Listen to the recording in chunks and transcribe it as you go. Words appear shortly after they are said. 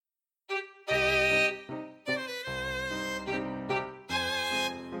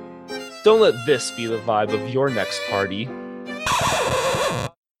Don't let this be the vibe of your next party.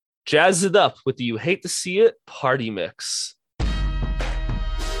 Jazz it up with the You Hate to See It party mix.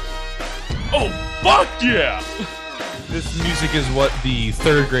 Oh, fuck yeah! This music is what the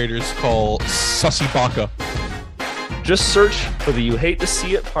third graders call sussy baka. Just search for the You Hate to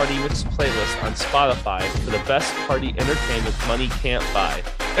See It party mix playlist on Spotify for the best party entertainment money can't buy.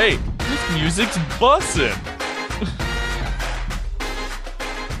 Hey, this music's bussin'.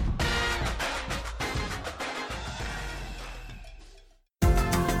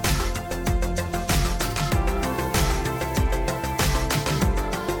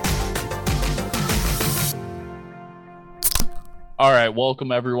 All right,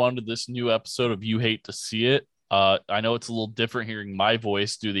 welcome everyone to this new episode of You Hate to See It. I know it's a little different hearing my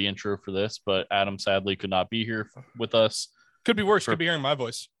voice do the intro for this, but Adam sadly could not be here with us. Could be worse. Could be hearing my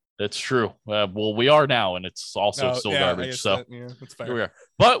voice. That's true. Well, we are now, and it's also still garbage. So that's fair. Here we are.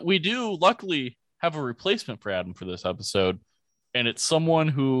 But we do luckily have a replacement for Adam for this episode, and it's someone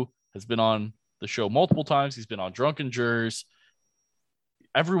who has been on the show multiple times. He's been on Drunken Jurors.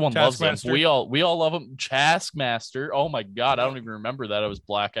 Everyone loves him. We all love him. Taskmaster. Oh my God, I don't even remember that. I was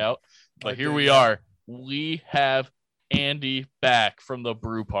blackout. But here we are. We have Andy back from the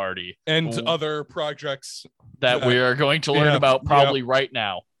Brew Party and other projects that we are going to learn about probably right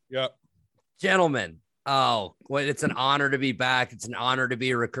now. Yep. Gentlemen, it's an honor to be back. It's an honor to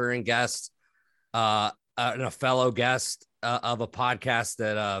be a recurring guest, and a fellow guest of a podcast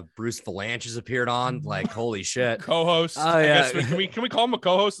that Bruce Valanche has appeared on. Like, holy shit. Co-host. Yeah. Can we call him a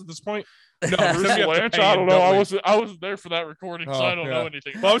co-host at this point? No, Bruce Valanche, I don't know. I wasn't there for that recording, so I don't know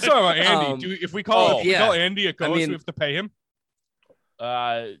anything. Well, I was talking about Andy. If we call Andy a co-host, we have to pay him?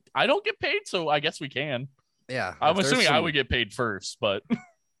 I don't get paid, so I guess we can. Yeah. I'm assuming I would get paid first, but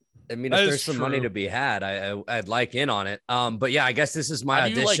I mean, if there's some money to be had, I'd like in on it. But yeah, I guess this is my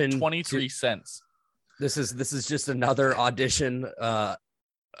audition. Like 23 cents. This is just another audition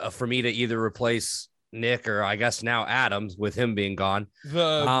for me to either replace Nick or I guess now Adams with him being gone.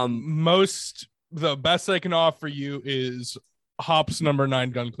 The best I can offer you is Hops number 9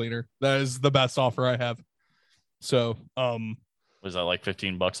 gun cleaner. That is the best offer I have. So, was that like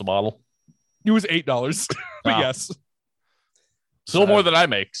 $15 a bottle? It was $8, but yes, still more than I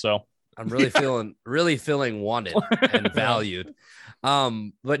make. So I'm really feeling wanted and valued.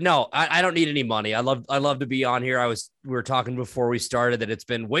 But no, I don't need any money. I love to be on here. We were talking before we started that it's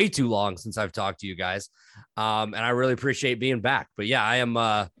been way too long since I've talked to you guys. And I really appreciate being back. But yeah, I am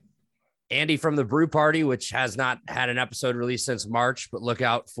Andy from the Brew Party, which has not had an episode released since March, but look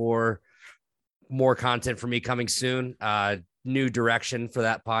out for more content from me coming soon. New direction for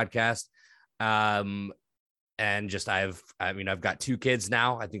that podcast. And just I've got 2 kids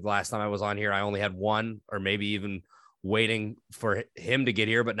now. I think the last time I was on here, I only had 1 or maybe even waiting for him to get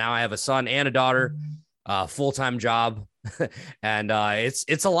here. But now I have a son and a daughter, full-time job. And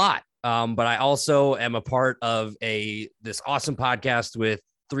it's a lot. But I also am a part of this awesome podcast with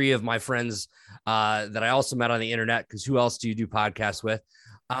 3 of my friends that I also met on the internet. Because who else do you do podcasts with?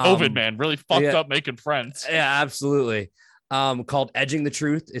 COVID, man, really fucked up making friends. Yeah, absolutely. Called Edging the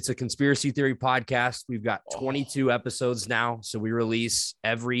Truth. It's a conspiracy theory podcast. We've got 22 episodes now, so we release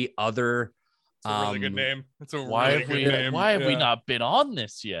every other. It's a really good name. It's a why really good name. Why have we not been on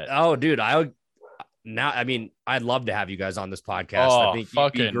this yet? Oh, dude, I'd love to have you guys on this podcast. I think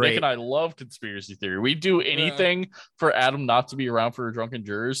fucking Nick and I love conspiracy theory. We do anything for Adam not to be around for Drunken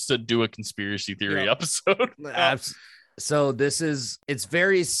Jurors to do a conspiracy theory episode. So it's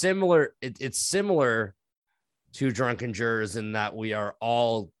very similar. It's similar to Drunken Jurors in that we are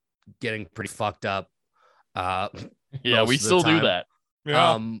all getting pretty fuked up. Yeah, we still do that.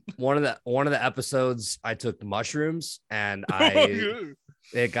 Yeah. One of the episodes I took mushrooms and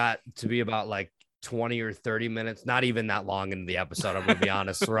it got to be about like 20 or 30 minutes, not even that long into the episode, I'm gonna be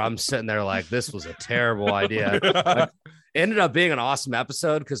honest, where I'm sitting there like, this was a terrible idea. It ended up being an awesome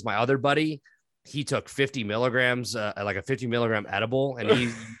episode because my other buddy, he took 50 milligrams, like a 50 milligram edible, and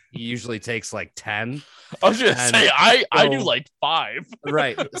he usually takes like 10. I was gonna say I do like 5.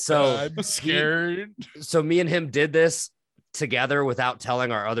 Right. So I'm scared. So me and him did this together without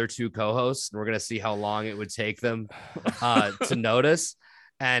telling our other 2 co-hosts, and we're gonna see how long it would take them to notice.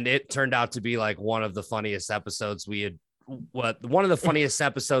 And it turned out to be like one of the funniest episodes one of the funniest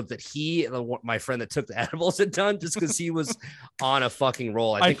episodes that my friend that took the edibles had done, just because he was on a fucking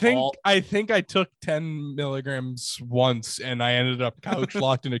roll. I think I took 10 milligrams once and I ended up couch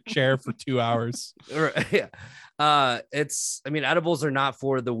locked in a chair for 2 hours. Edibles are not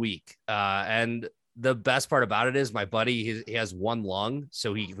for the weak. And the best part about it is my buddy, he has 1 lung,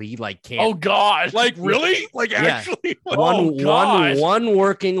 so he like can't. Oh God! Like really? Like yeah. actually? One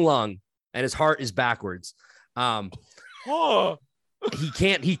working lung. and his heart is backwards. Oh, He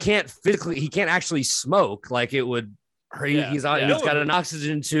can't actually smoke like it would. He's got an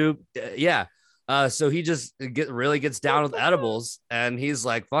oxygen tube. So he just really gets down with edibles, and he's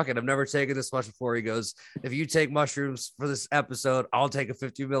like, fuck it, I've never taken this much before. He goes, if you take mushrooms for this episode, I'll take a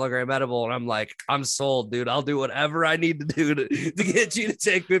 50 milligram edible. And I'm like, I'm sold, dude. I'll do whatever I need to do to get you to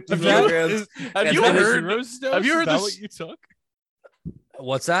take 50 milligrams. Have you heard this? what you took?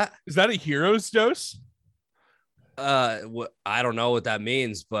 What's that? Is that a hero's dose? I don't know what that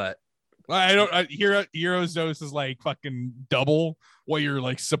means, but hero's dose is like fucking double what you're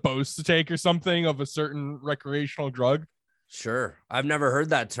like supposed to take or something of a certain recreational drug. Sure. I've never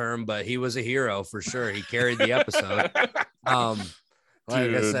heard that term, but he was a hero for sure. He carried the episode. Like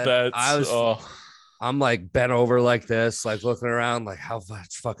I said, I'm like bent over like this, like looking around, like how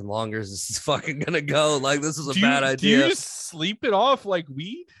much fucking longer is this fucking gonna go? Like this is a bad idea. Do you sleep it off like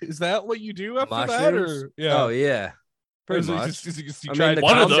weed? Is that what you do after Mushrooms? that? Or yeah. Oh yeah. Pretty much.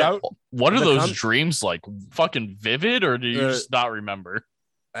 What are those dreams like? Fucking vivid, or do you just not remember?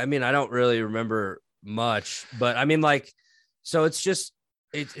 I mean, I don't really remember much, but I mean, like, so it's just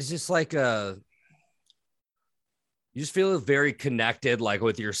like you just feel very connected, like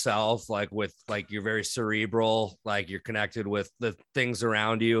with yourself, like with like you're very cerebral, like you're connected with the things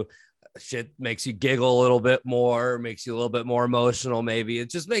around you. Shit makes you giggle a little bit more, makes you a little bit more emotional. Maybe it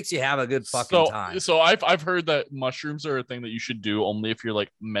just makes you have a good fucking time. So I've heard that mushrooms are a thing that you should do only if you're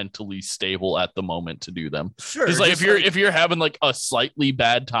like mentally stable at the moment to do them. Sure. Because like if you're having like a slightly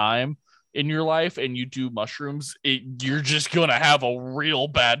bad time in your life and you do mushrooms, you're just gonna have a real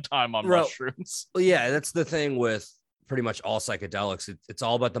bad time on mushrooms. Well, yeah, that's the thing with pretty much all psychedelics. It's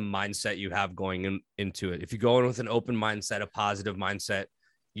all about the mindset you have going into it. If you go in with an open mindset, a positive mindset,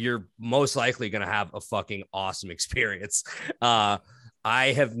 you're most likely going to have a fucking awesome experience. I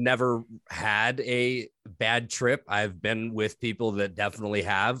have never had a bad trip. I've been with people that definitely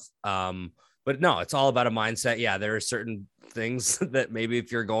have. But no, it's all about a mindset. Yeah, there are certain things that maybe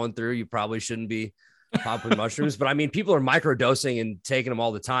if you're going through, you probably shouldn't be popping mushrooms. But I mean, people are microdosing and taking them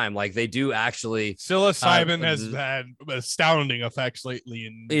all the time. Like they do actually. Psilocybin has had astounding effects lately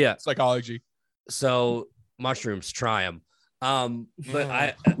in psychology. So mushrooms, try them.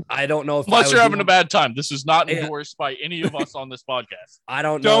 But I don't know if unless you're having a bad time. This is not endorsed by any of us on this podcast. I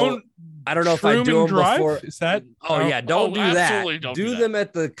don't know if I do them before. Is that? Don't do that. Don't do them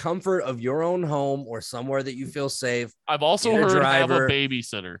at the comfort of your own home or somewhere that you feel safe. I've also heard have a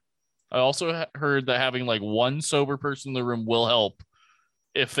babysitter. I also heard that having like one sober person in the room will help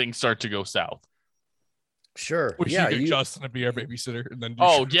if things start to go south. Sure. We should get Justin to be our babysitter, and then.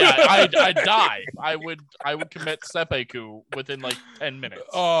 I'd die. I would commit seppuku within like 10 minutes.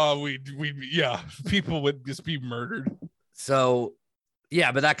 Oh, people would just be murdered. So,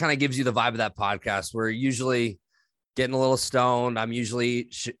 yeah, but that kind of gives you the vibe of that podcast. We're usually getting a little stoned. I'm usually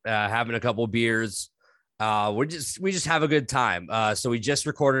having a couple beers. We just have a good time. So we just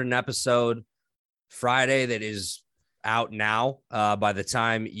recorded an episode Friday that is out now. By the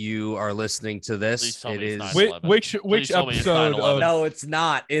time you are listening to this, it is which episode? No, it's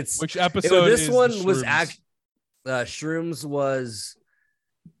not. It's which episode? This one was actually Shrooms was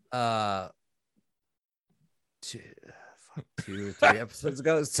 2 or 3 episodes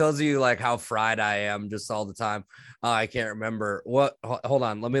ago. It tells you like how fried I am just all the time. I can't remember what. Hold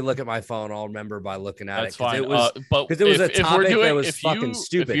on, let me look at my phone. I'll remember by looking at it. Fine. It was because it was a topic that was fucking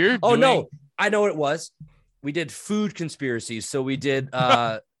stupid. No, I know what it was. We did food conspiracies. So we did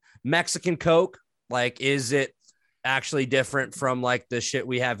Mexican Coke. Like, is it actually different from like the shit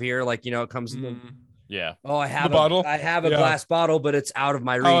we have here? Like, it comes in the Oh, I have a bottle. I have a glass bottle, but it's out of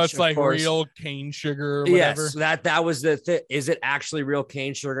my reach. Oh, it's like real cane sugar or whatever. Yes, that was the thing. Is it actually real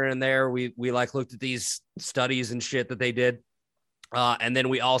cane sugar in there? We like looked at these studies and shit that they did. And then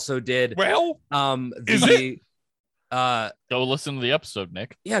we also did is it? Go listen to the episode,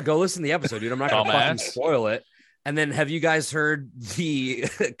 Nick. Yeah, go listen to the episode, dude. I'm not gonna fucking spoil it. And then have you guys heard the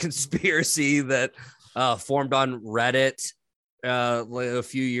conspiracy that formed on Reddit a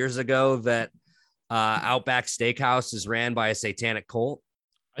few years ago that Outback Steakhouse is ran by a satanic cult?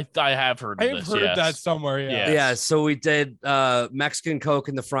 I have heard of this. I have heard that somewhere. Yeah. So we did Mexican Coke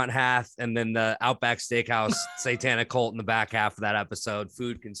in the front half, and then the Outback Steakhouse satanic cult in the back half of that episode.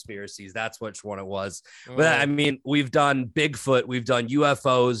 Food conspiracies. That's which one it was. But I mean, we've done Bigfoot, we've done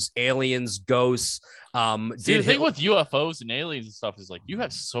UFOs, aliens, ghosts. The thing with UFOs and aliens and stuff is like you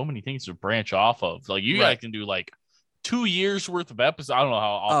have so many things to branch off of. Like you guys can do like 2 years worth of episodes. I don't know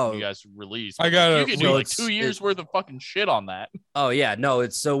how often you guys release. I got you can do like 2 years worth of fucking shit on that. Oh yeah, no,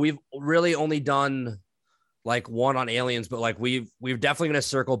 it's so we've really only done like one on aliens, but like we're definitely going to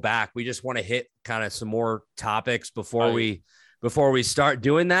circle back. We just want to hit kind of some more topics before we start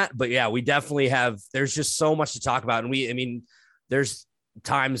doing that. But yeah, we definitely there's just so much to talk about. And there's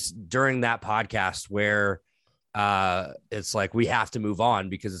times during that podcast where it's like we have to move on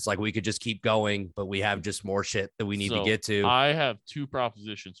because it's like we could just keep going, but we have just more shit that we need to get to. I have two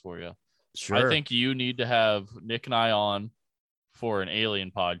propositions for you. Sure. I think you need to have Nick and I on for an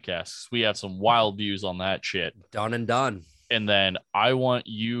alien podcast. We have some wild views on that shit. Done and done. And then I want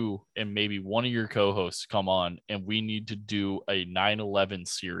you and maybe one of your co-hosts to come on, and we need to do a 9/11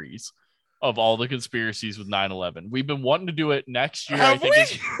 series of all the conspiracies with 9/11. We've been wanting to do it next year. Have we?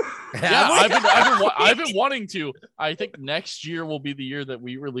 Yeah, I've been wanting to. I think next year will be the year that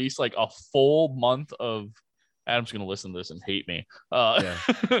we release like a full month of. Adam's going to listen to this and hate me.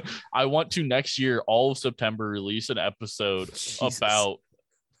 I want to next year, all of September, release an episode about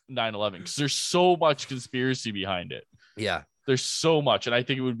 9/11 because there's so much conspiracy behind it. Yeah. There's so much. And I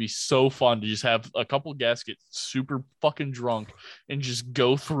think it would be so fun to just have a couple guests get super fucking drunk and just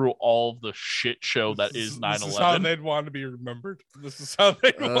go through all of the shit show that is 9/11. This is how they'd want to be remembered. This is how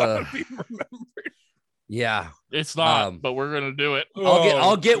they'd want to be remembered. Yeah. It's not, but we're going to do it.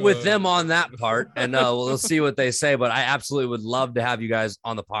 I'll get with them on that part and we'll see what they say. But I absolutely would love to have you guys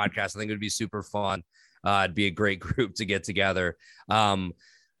on the podcast. I think it would be super fun. It'd be a great group to get together. But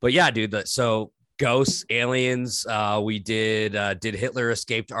yeah, dude, so ghosts, aliens. We did Hitler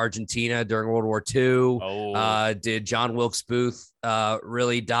escape to Argentina during World War II? Did John Wilkes Booth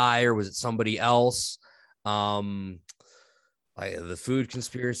really die, or was it somebody else? The food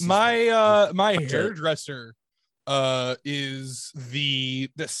conspiracy. My hairdresser is the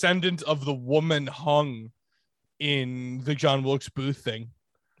descendant of the woman hung in the John Wilkes Booth thing.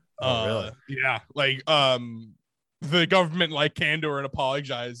 Oh, really? Yeah, like the government like came to her and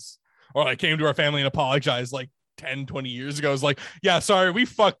apologized, or like came to our family and apologized like 10, 20 years ago. It's like, yeah, sorry, we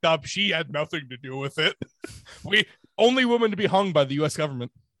fucked up. She had nothing to do with it. We only woman to be hung by the U.S.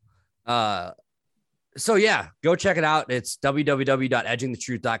 government. So yeah, go check it out. It's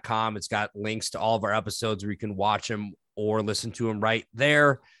www.edgingthetruth.com. It's got links to all of our episodes where you can watch them or listen to them right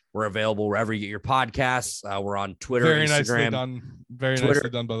there. We're available wherever you get your podcasts. We're on Twitter, Very Instagram. nicely done. Nicely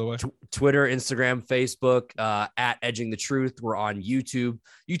done, by the way. Twitter, Instagram, Facebook, at Edging the Truth. We're on YouTube,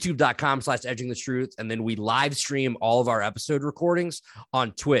 youtube.com/edgingthetruth. And then we live stream all of our episode recordings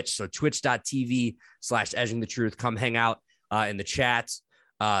on Twitch. So twitch.tv/edgingthetruth. Come hang out in the chats.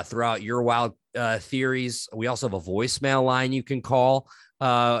 Throughout your wild theories. We also have a voicemail line you can call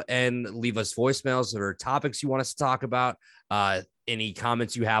and leave us voicemails or topics you want us to talk about. Any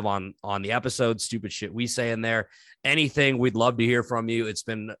comments you have on the episode, stupid shit we say in there, anything, we'd love to hear from you. It's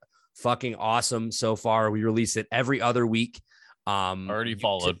been fucking awesome so far. We release it every other week. Already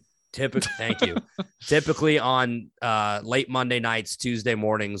followed. Thank you. Typically on late Monday nights, Tuesday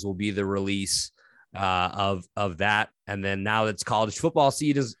mornings will be the release of that. And then now that college football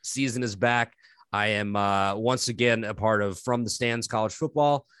season is back, I am once again a part of From the Stands College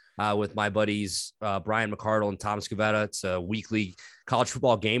Football with my buddies Brian McCardle and Tom Scavetta. It's a weekly college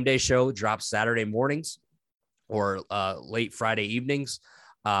football game day show. It drops Saturday mornings or late Friday evenings.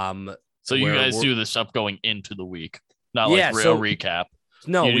 So you guys do this stuff going into the week, not like real recap.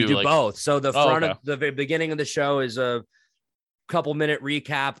 No, we do both. So the front of the beginning of the show is a couple minute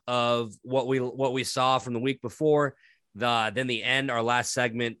recap of what we saw from the week before. Then the end, our last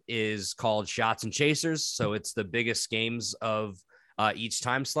segment is called Shots and Chasers. So it's the biggest games of each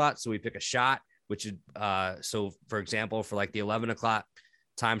time slot. So we pick a shot, which is so for example, for like the 11 o'clock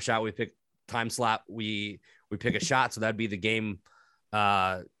time shot, we pick time slot. We pick a shot. So that'd be the game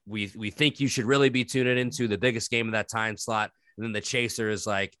we think you should really be tuning into, the biggest game of that time slot. And then the chaser is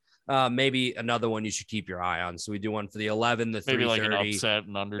like maybe another one you should keep your eye on. So we do one for the 11, the 3:30, maybe like an upset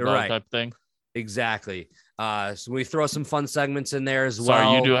and underdog type thing. Exactly. So we throw some fun segments in there as well.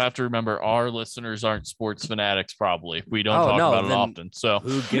 Sorry, you do have to remember our listeners aren't sports fanatics. Probably we don't talk about it often. So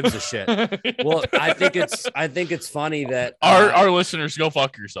who gives a shit? Well, I think it's funny that our listeners, go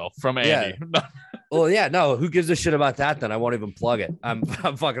fuck yourself from Andy. Yeah. Well, yeah, no, who gives a shit about that? Then I won't even plug it. I'm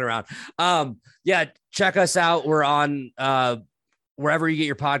fucking around. Yeah, check us out. We're on wherever you get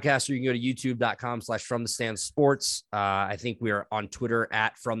your podcast, or you can go to youtube.com/FromTheStandsSports. I think we are on Twitter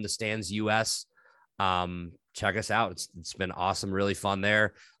at FromTheStandsUS. Check us out. It's been awesome, really fun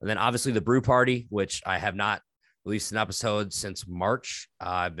there. And then obviously the Brew Party, which I have not released an episode since March.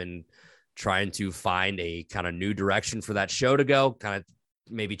 I've been trying to find a kind of new direction for that show to go, kind of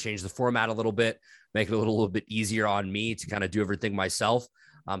maybe change the format a little bit, make it a little bit easier on me to kind of do everything myself.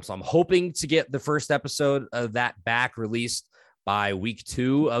 So I'm hoping to get the first episode of that back released by week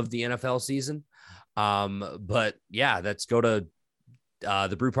 2 of the NFL season. But yeah, let's go to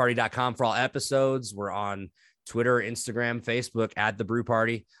thebrewparty.com for all episodes. We're on Twitter, Instagram, Facebook at The Brew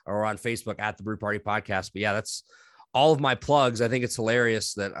Party, or we're on Facebook at The Brew Party Podcast. But yeah, that's all of my plugs. I think it's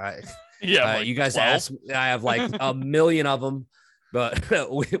hilarious that you guys 12? asked. I have like a million of them, but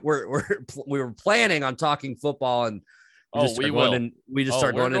we were planning on talking football, and we just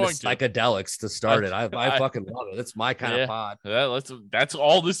start going into psychedelics to start it. I fucking love it. It's my kind of pod. That's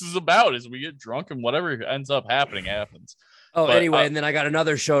all this is about, is we get drunk and whatever ends up happening happens. Anyway, and then I got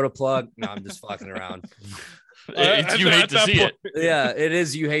another show to plug. No, I'm just fucking around. You hate to see it. Yeah, it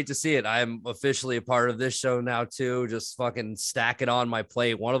is. You hate to see it. I'm officially a part of this show now too. Just fucking stack it on my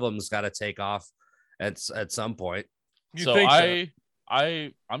plate. One of them's got to take off at some point. I'm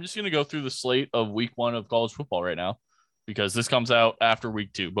just gonna go through the slate of week 1 of college football right now, because this comes out after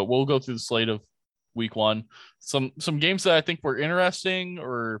week 2. But we'll go through the slate of week 1. Some games that I think were interesting,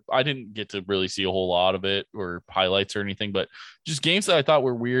 or I didn't get to really see a whole lot of it or highlights or anything, but just games that I thought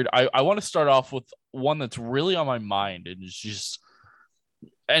were weird. I want to start off with one that's really on my mind, and it's just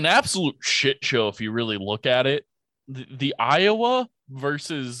an absolute shit show if you really look at it. The Iowa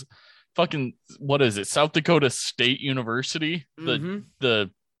versus fucking, what is it, South Dakota State University,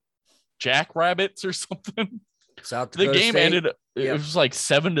 the Jackrabbits or something. The game ended. It was like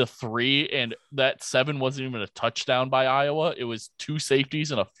 7-3, and that 7 wasn't even a touchdown by Iowa. It was 2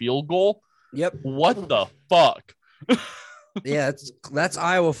 safeties and a field goal. Yep. What the fuck? Yeah, that's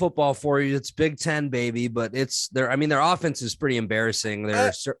Iowa football for you. It's Big Ten, baby, but their offense is pretty embarrassing.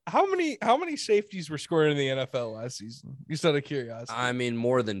 How many safeties were scored in the NFL last season? Just out of curiosity. I mean,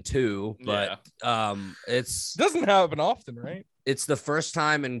 more than 2, but it doesn't happen often, right? It's the first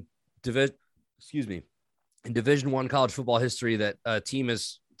time in Division I college football history that a team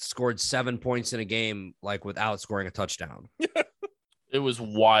has scored 7 points in a game, like without scoring a touchdown. It was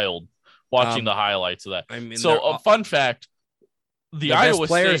wild watching the highlights of that. I mean, so a fun fact: the Iowa best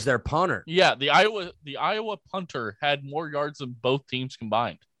player is their punter. Yeah, the Iowa punter had more yards than both teams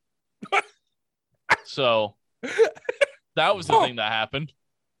combined. So that was the thing that happened.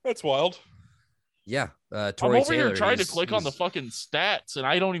 That's wild. Yeah, I'm over here trying to click on the fucking stats, and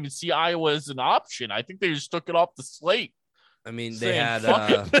I don't even see Iowa as an option. I think they just took it off the slate. I mean, they had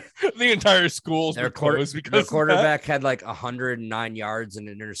the entire schools. Their quarterback had like 109 yards and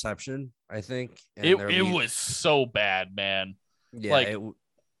an interception, I think. And it was so bad, man. Yeah. Like,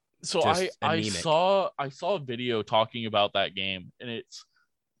 I saw a video talking about that game, and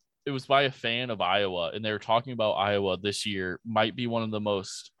it was by a fan of Iowa, and they were talking about Iowa this year might be one of the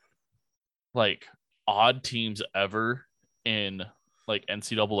most like odd teams ever in like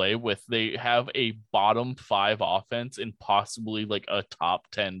NCAA, they have a bottom 5 offense and possibly like a top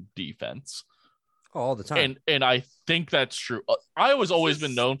 10 defense all the time. And I think that's true. Iowa's always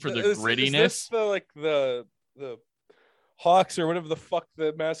been known for the grittiness. Is this the Hawks or whatever the fuck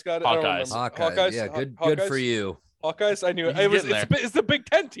the mascot is? Hawkeyes. Yeah, good for you. Hawkeyes. I knew it. It's the Big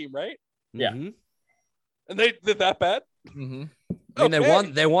Ten team, right? Yeah. Mm-hmm. And they did that bad? Mm-hmm. I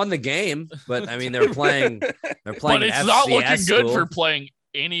mean, they won the game, but I mean, they're playing. But it's not looking good for playing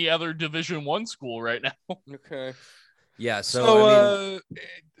any other Division I school right now. Okay. Yeah. So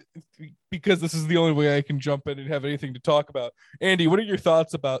because this is the only way I can jump in and have anything to talk about, Andy, what are your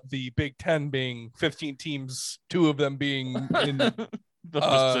thoughts about the Big Ten being 15 teams, 2 of them being in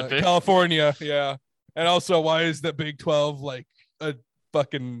California? Yeah. And also, why is the Big 12 like a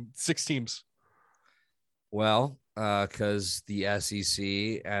fucking 6 teams? Well, because the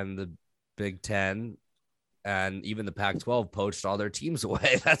SEC and the Big Ten and even the Pac-12 poached all their teams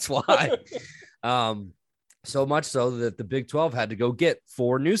away. That's why. So much so that the Big 12 had to go get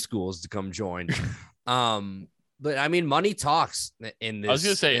 4 new schools to come join. But I mean, money talks in this. I was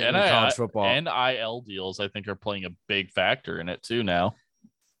going to say, college football. NIL deals, I think, are playing a big factor in it too now.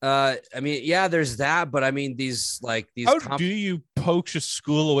 I mean, yeah, there's that, but I mean, these. How do you poach a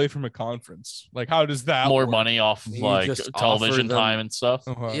school away from a conference? Like, how does that more work? Money off of like television time and stuff?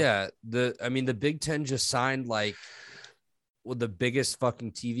 Uh-huh. Yeah, the Big Ten just signed like the biggest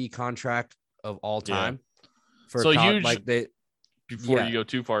fucking TV contract of all time. For so huge, like before you go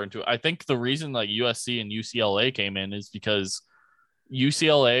too far into it, I think the reason like USC and UCLA came in is because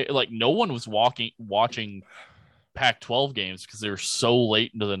UCLA, like no one was watching Pac-12 games because they were so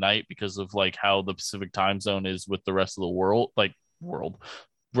late into the night because of like how the Pacific time zone is with the rest of the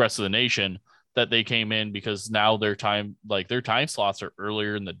rest of the nation, that they came in because now their time slots are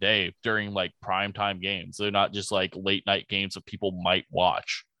earlier in the day during like prime time games. They're not just like late night games that people might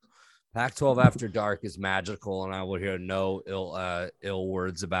watch. Pac-12 after dark is magical, and I will hear no ill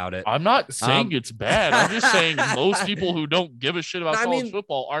words about it. I'm not saying it's bad. I'm just saying most people who don't give a shit about college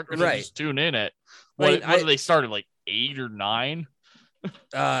football aren't going to just tune in at what do they start at, like 8 or 9?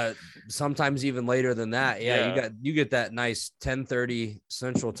 Sometimes even later than that. You get that nice 10:30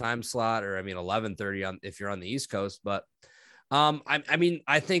 Central Time slot, or 11:30 on if you're on the East Coast. But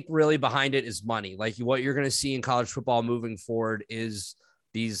I think really behind it is money. Like what you're going to see in college football moving forward is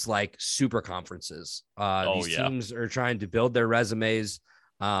these like super conferences. Teams are trying to build their resumes.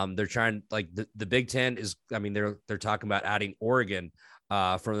 They're trying, like the Big Ten is, they're talking about adding Oregon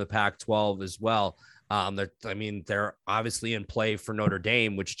from the Pac-12 as well. They're obviously in play for Notre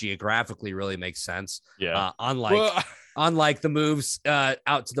Dame, which geographically really makes sense. Yeah. Unlike the moves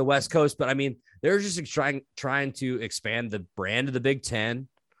out to the West Coast, but they're just trying to expand the brand of the Big Ten.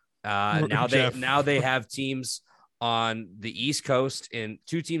 Now they have teams on the East Coast, and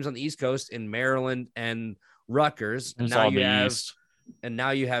 2 teams on the East Coast in Maryland and Rutgers. And now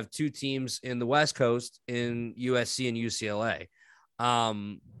you have 2 teams in the West Coast in USC and UCLA.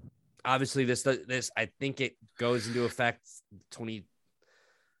 Obviously this I think it goes into effect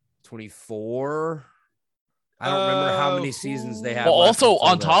 2024. I don't remember how many seasons they have. Well, also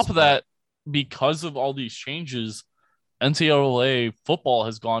on top of that, because of all these changes, NCAA football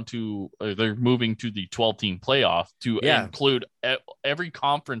has gone to they're moving to the 12-team playoff to include every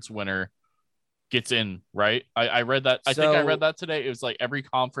conference winner gets in, right? I read that. I think I read that today. It was like every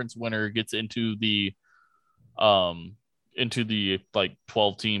conference winner gets into the like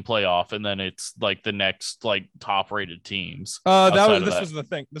 12-team playoff, and then it's like the next like top rated teams. This is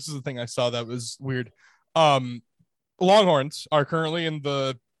the thing I saw that was weird. Longhorns are currently in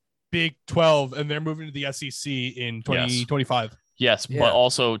the Big 12, and they're moving to the SEC in 2025. Yes, but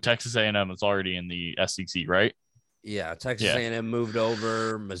also Texas A&M is already in the SEC, right? Yeah, Texas A&M moved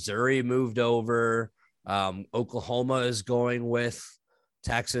over. Missouri moved over. Oklahoma is going with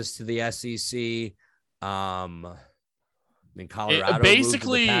Texas to the SEC. Colorado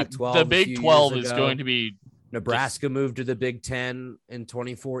basically the Big 12 is going to be. Nebraska moved to the Big 10 in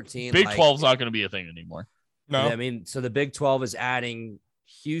 2014. Big 12 is not going to be a thing anymore. No, so the Big 12 is adding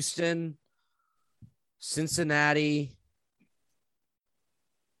Houston, Cincinnati,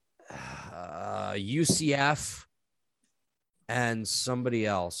 UCF, and somebody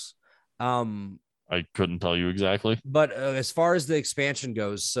else. I couldn't tell you exactly. But as far as the expansion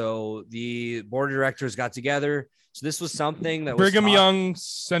goes, so the board of directors got together. So this was something that Brigham Young,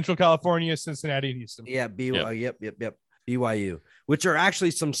 Central California, Cincinnati, and Houston. Yeah, yep. BYU, which are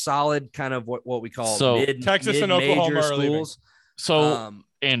actually some solid kind of what we call Texas and Oklahoma schools. So,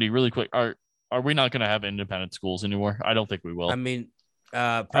 Andy, really quick, are we not going to have independent schools anymore? I don't think we will. Probably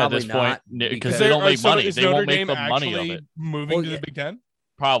at this not, point, because they don't make money. They won't make the money of it. Moving to the Big Ten,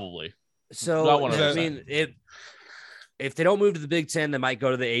 probably. So if they don't move to the Big Ten, they might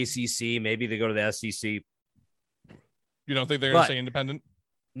go to the ACC. Maybe they go to the SEC. You don't think they're going to stay independent?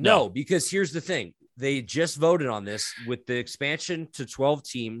 No, because here's the thing. They just voted on this with the expansion to 12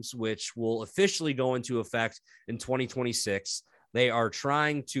 teams, which will officially go into effect in 2026. They are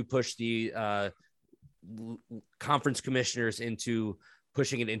trying to push the conference commissioners into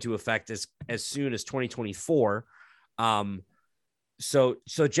pushing it into effect as soon as 2024. So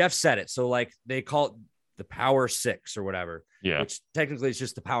Jeff said it. So like they call it the Power 6 or whatever, which technically is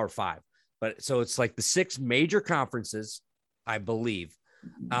just the Power 5. But so it's like the 6 major conferences, I believe.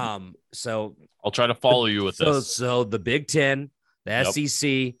 So I'll try to follow you with this. So the Big 10, the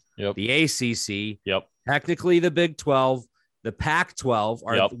SEC, the ACC, technically the Big 12, the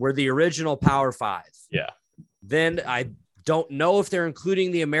Pac-12 were the original Power 5. Yeah. Then I don't know if they're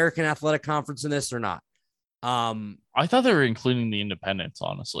including the American Athletic Conference in this or not. I thought they were including the independents,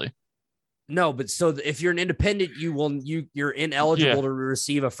 honestly. No, but so if you're an independent, you're ineligible to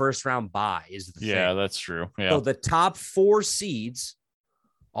receive a first round bye. Is the thing. That's true. Yeah. So the top 4 seeds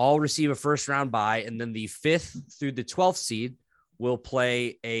all receive a first round bye, and then the 5th through the 12th seed will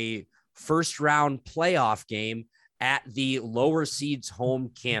play a first round playoff game at the lower seeds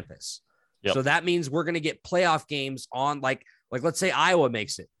home campus. So that means we're going to get playoff games on like let's say Iowa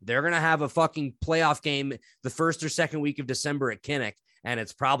makes it. They're going to have a fucking playoff game the first or second week of December at Kinnick, and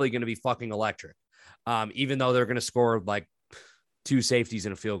it's probably going to be fucking electric. Even though they're going to score like 2 safeties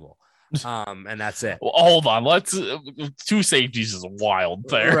and a field goal. And that's it. Well, hold on. Let's 2 safeties is wild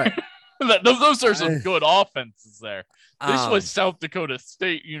there. Right. Those are some good offenses there. This was South Dakota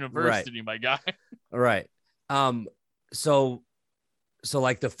State University, my guy. Right. So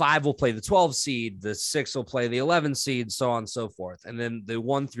like the 5 will play the 12 seed, the 6 will play the 11 seed, so on and so forth. And then the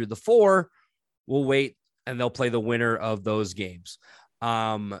 1 through the 4 will wait and they'll play the winner of those games.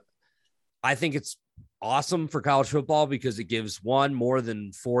 I think it's awesome for college football because it gives one more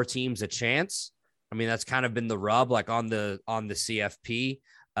than 4 teams a chance. I mean, that's kind of been the rub, like on the CFP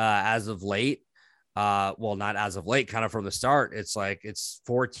as of late. Well, not as of late, kind of from the start. It's like it's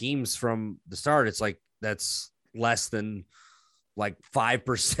 4 teams from the start. It's like that's less than like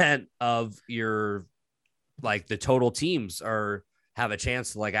 5% of your like the total teams have a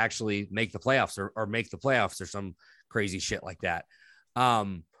chance to like actually make the playoffs or make the playoffs or some crazy shit like that.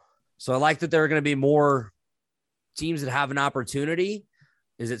 So I like that there are going to be more teams that have an opportunity.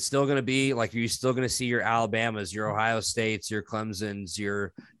 Is it still going to be like, are you still going to see your Alabamas, your Ohio States, your Clemsons,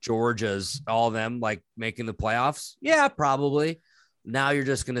 your Georgias, all of them like making the playoffs? Yeah, probably. Now you're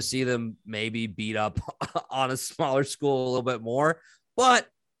just going to see them maybe beat up on a smaller school a little bit more, but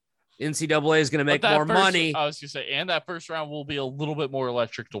NCAA is going to make more money. I was going to say, and that first round will be a little bit more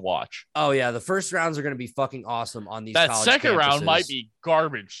electric to watch. Oh yeah. The first rounds are going to be fucking awesome on these. That second round might be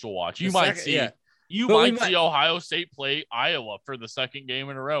garbage to watch. You might see Ohio State play Iowa for the second game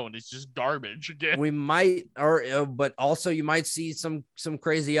in a row, and it's just garbage again. We might, but also you might see some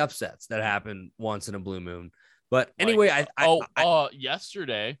crazy upsets that happen once in a blue moon. But anyway,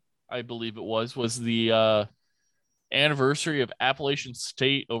 yesterday, I believe it was the anniversary of Appalachian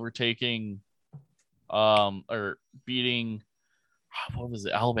State overtaking, or beating, what was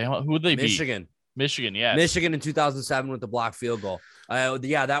it, Alabama? Who would they beat? Michigan, yeah. Michigan in 2007 with the blocked field goal.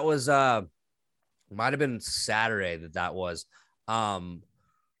 Yeah, that was might have been Saturday that was. But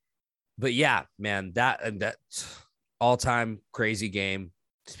yeah, man, that all-time crazy game.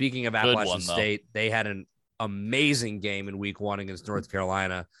 Speaking of Appalachian State, they had an amazing game in week 1 against North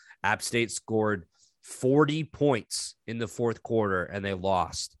Carolina. App State scored 40 points in the fourth quarter and they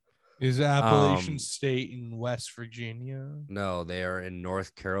lost. Is Appalachian State in West Virginia? No, they are in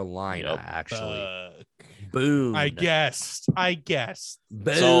North Carolina, actually. Boom. I guessed.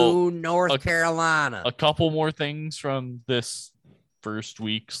 Boom, so, North Carolina. A couple more things from this first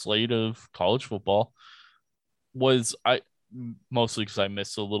week slate of college football was mostly because I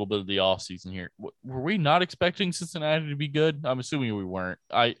missed a little bit of the offseason here. Were we not expecting Cincinnati to be good? I'm assuming we weren't.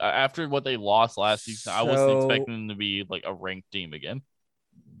 I after what they lost last season, I wasn't expecting them to be like a ranked team again.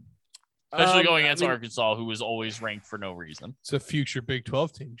 Especially going against Arkansas, who was always ranked for no reason. It's a future Big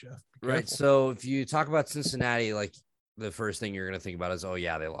 12 team, Jeff. Right. So if you talk about Cincinnati, like the first thing you're going to think about is, oh,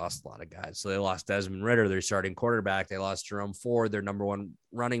 yeah, they lost a lot of guys. So they lost Desmond Ridder, their starting quarterback. They lost Jerome Ford, their number 1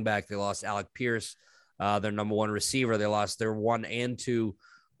 running back. They lost Alec Pierce, their number 1 receiver. They lost their 1 and 2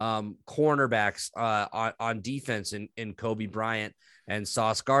 cornerbacks on defense in Kobe Bryant and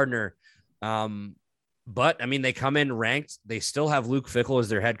Sauce Gardner. But I mean, they come in ranked. They still have Luke Fickell as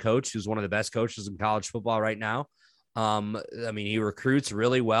their head coach, who's one of the best coaches in college football right now. I mean, he recruits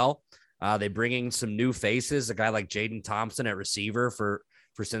really well. They bring in some new faces. A guy like Jaden Thompson at receiver for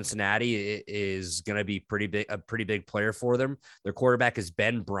Cincinnati is going to be a pretty big player for them. Their quarterback is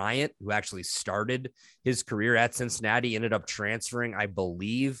Ben Bryant, who actually started his career at Cincinnati, ended up transferring, I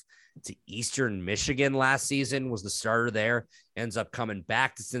believe, to Eastern Michigan last season, was the starter there, ends up coming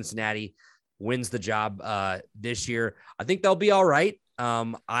back to Cincinnati, wins the job this year. I think they'll be all right.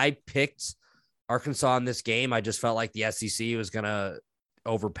 I picked Arkansas in this game. I just felt like the SEC was going to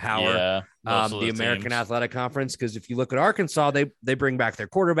overpower the American Athletic Conference, because if you look at Arkansas, they bring back their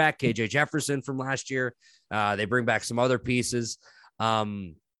quarterback, KJ Jefferson from last year. They bring back some other pieces.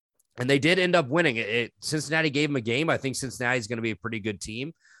 And they did end up winning. Cincinnati gave them a game. I think Cincinnati is going to be a pretty good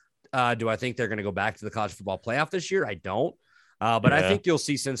team. Do I think they're going to go back to the college football playoff this year? I don't. But I think you'll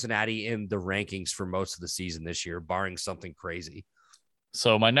see Cincinnati in the rankings for most of the season this year, barring something crazy.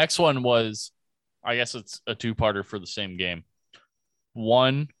 So my next one was, I guess it's a 2-parter for the same game.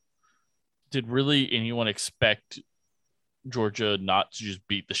 1, did really anyone expect Georgia not to just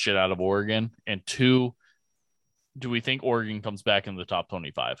beat the shit out of Oregon? And 2, do we think Oregon comes back in the top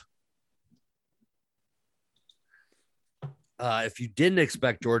 25? If you didn't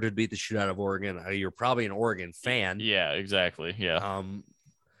expect Georgia to beat the shit out of Oregon, you're probably an Oregon fan. Yeah, exactly. Yeah.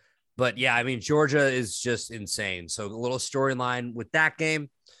 But yeah, I mean, Georgia is just insane. So the little storyline with that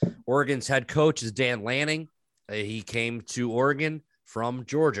game, Oregon's head coach is Dan Lanning. He came to Oregon from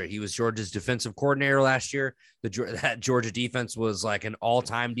Georgia. He was Georgia's defensive coordinator last year. That Georgia defense was like an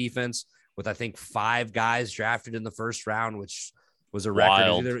all-time defense with, I think, 5 guys drafted in the first round, which was a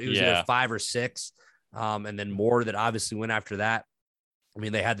record. It was either 5 or 6. And then more that obviously went after that. I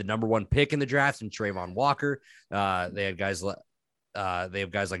mean, they had the number 1 pick in the draft in Trayvon Walker. They have guys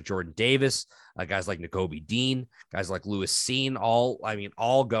like Jordan Davis, guys like Nakobe Dean, guys like Lewis Cine,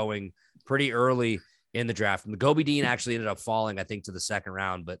 all going pretty early in the draft. And Nakobe Dean actually ended up falling, I think, to the second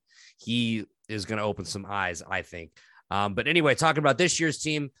round, but he is going to open some eyes, I think. But anyway, talking about this year's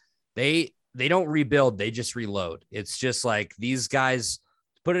team, They don't rebuild, they just reload. It's just like these guys,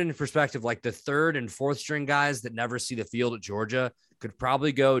 put it in perspective, like the third and fourth string guys that never see the field at Georgia could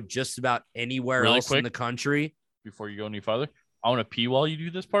probably go just about anywhere Really else quick, in the country. Before you go any farther, I want to pee while you do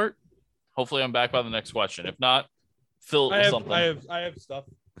this part. Hopefully I'm back by the next question. If not, Phil, something. I have stuff.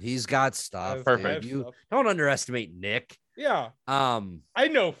 He's got stuff. Perfect. Dude. You don't underestimate Nick. Yeah. I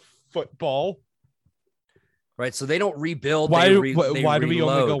know football. Right. So they don't rebuild. Why they do they we only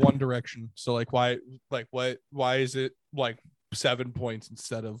reload. go one direction? So like why is it like 7 points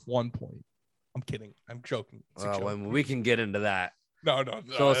instead of 1 point? I'm kidding. I'm joking. Well, we can get into that. No.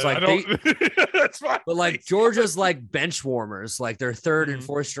 So it's like that's fine. But like Georgia's like bench warmers, like their third and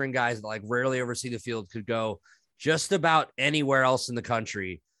fourth string guys that like rarely ever see the field could go just about anywhere else in the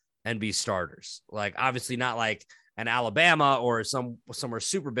country and be starters. Like obviously not like an Alabama or somewhere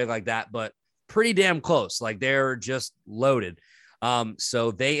super big like that, but pretty damn close. Like they're just loaded. So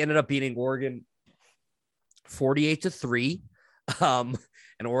they ended up beating Oregon 48-3.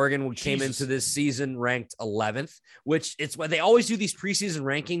 And Oregon came into this season ranked 11th, which it's why they always do these preseason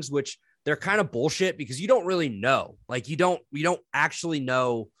rankings, which they're kind of bullshit because you don't really know. Like we don't actually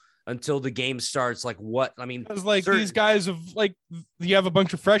know until the game starts. Like what, I mean, because like these guys have like, you have a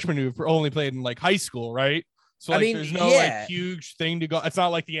bunch of freshmen who've only played in like high school, right? So like, there's no like huge thing to go. It's not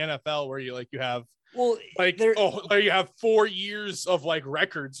like the NFL where you have, like, you have 4 years of like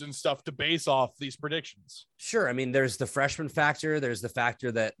records and stuff to base off these predictions. Sure. I mean, there's the freshman factor. There's the factor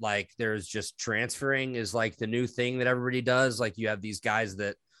that like, there's just transferring is like the new thing that everybody does. Like you have these guys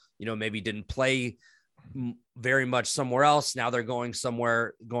that, maybe didn't play very much somewhere else. Now they're going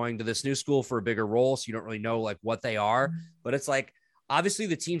to this new school for a bigger role. So you don't really know like what they are, but it's like, obviously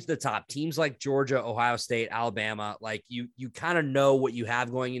the teams at the top, teams like Georgia, Ohio State, Alabama, like you kind of know what you have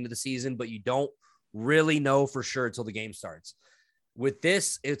going into the season, but you don't really know for sure until the game starts. With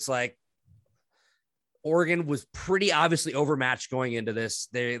this, it's like Oregon was pretty obviously overmatched going into this.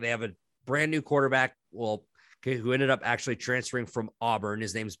 They have a brand new quarterback, who ended up actually transferring from Auburn.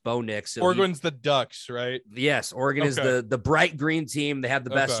 His name's Bo Nix. So Oregon's the Ducks, right? Yes, Oregon is the bright green team. They have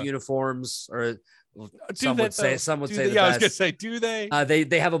the best uniforms, or some would say the best. I was gonna say, do they?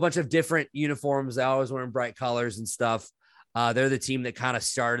 They have a bunch of different uniforms. They always wearing bright colors and stuff. They're the team that kind of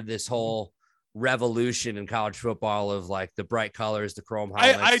started this whole revolution in college football of like the bright colors, the chrome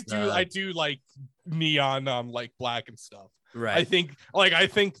helmets. I do like neon like black and stuff. Right. I think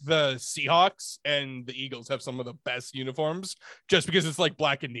the Seahawks and the Eagles have some of the best uniforms just because it's like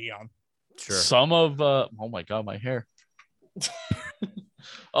black and neon. Sure. Some of oh my god, my hair.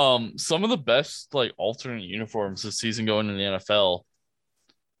 Some of the best like alternate uniforms this season going in the NFL.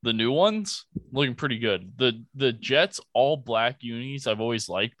 The new ones looking pretty good. The Jets all black unis I've always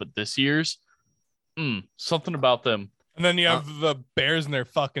liked, but this year's something about them. And then you have the Bears in their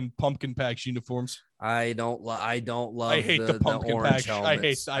fucking pumpkin patch uniforms. I don't love. I hate the pumpkin orange patch.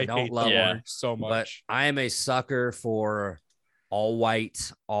 helmets. I hate love orange so much. But I am a sucker for all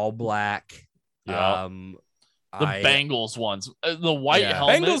white, all black. Yeah. The Bengals ones, the white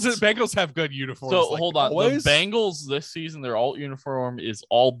helmets. Bengals have good uniforms. So hold on, the Bengals this season, their alt uniform is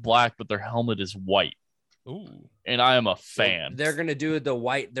all black, but their helmet is white. Ooh. And I am a fan. They're gonna do the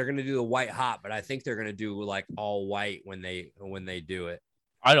white. They're gonna do the white hot, but I think they're gonna do like all white when they do it.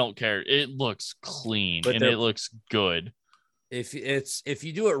 I don't care. It looks clean and it looks good. If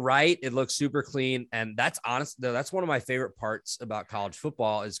you do it right, it looks super clean. And that's honest. That's one of my favorite parts about college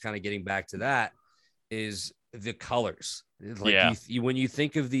football is kind of getting back to that is the colors. Like when you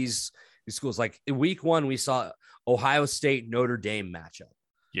think of these schools, like in week 1, we saw Ohio State, Notre Dame matchup.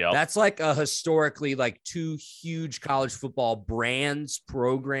 Yeah. That's like a historically like 2 huge college football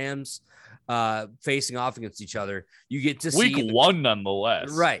programs facing off against each other. You get to see week 1 nonetheless.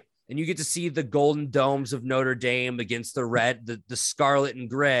 Right. And you get to see the golden domes of Notre Dame against the red, the scarlet and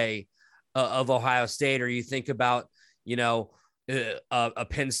gray of Ohio State. Or you think about, a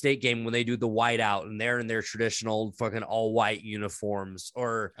Penn State game when they do the white out and they're in their traditional fucking all white uniforms.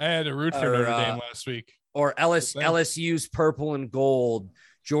 Or I had to root for Notre Dame last week. Or LSU's purple and gold,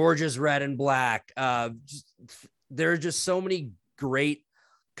 Georgia's red and black. There are just so many great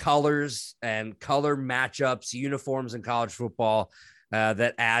colors and color matchups, uniforms in college football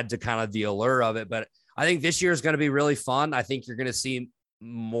that add to kind of the allure of it. But I think this year is going to be really fun. I think you're going to see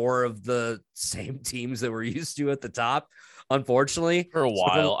more of the same teams that we're used to at the top, unfortunately. For a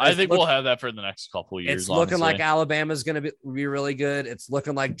while. I think we'll have that for the next couple of years. It's looking like Alabama's going to be really good. It's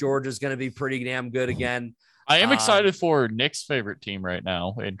looking like Georgia's going to be pretty damn good again. I am excited for Nick's favorite team right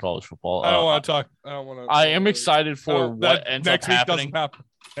now in college football. I don't want to talk. I don't want to. I am excited for what ends up happening.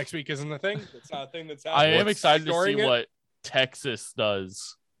 Next week isn't the thing. It's not a thing that's happening. I am excited to see what Texas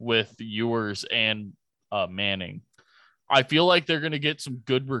does with Ewers and Manning. I feel like they're going to get some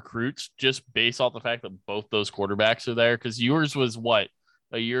good recruits just based off the fact that both those quarterbacks are there. Because Ewers was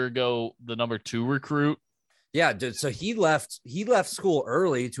a year ago, the number 2 recruit. Yeah, dude, so he left school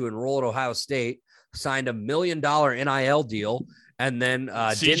early to enroll at Ohio State, signed $1 million NIL deal, and then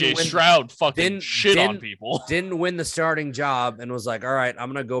CJ Stroud fucking shit on people. Didn't win the starting job and was like, all right, I'm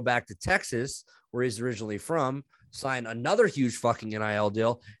gonna go back to Texas, where he's originally from, sign another huge fucking NIL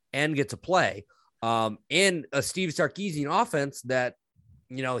deal, and get to play. In a Steve Sarkisian offense that,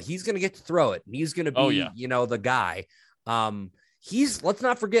 he's gonna get to throw it. And he's gonna be, the guy. Let's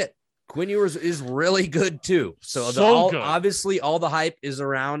not forget, Quinn Ewers is really good too. So, good. Obviously all the hype is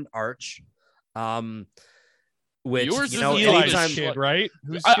around Arch. Which Ewers is anytime kid, right?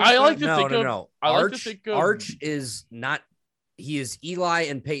 I like to think no. Arch is not. He is Eli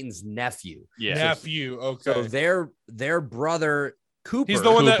and Peyton's nephew. Yeah, nephew. Okay. So their brother Cooper. He's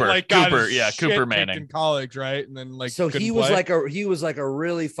the one that got Cooper. His Yeah, shit Cooper kicked Manning in college, right? And then so he was like a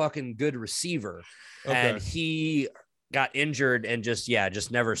really fucking good receiver, and he got injured and just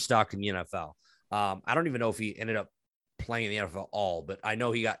never stuck in the NFL. I don't even know if he ended up playing in the NFL at all, but I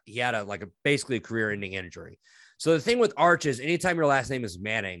know he had basically a career-ending injury. So the thing with Arch is anytime your last name is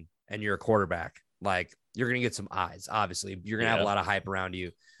Manning and you're a quarterback, like you're going to get some eyes. Obviously, you're going to have a lot of hype around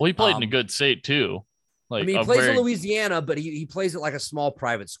you. Well, he played in a good state too. Like, he plays in Louisiana, but he plays at like a small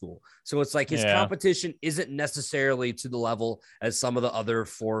private school. So it's like his competition isn't necessarily to the level as some of the other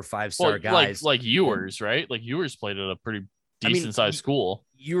 4 or 5 star guys. Like Ewers, right? Like Ewers played at a pretty decent sized school.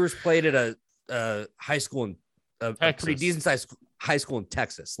 Ewers played at a high school in a pretty decent sized high school in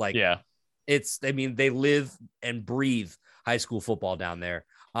Texas. Like, they live and breathe high school football down there.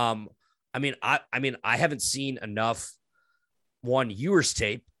 I haven't seen enough Ewers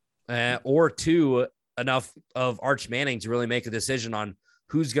tape or 2 enough of Arch Manning to really make a decision on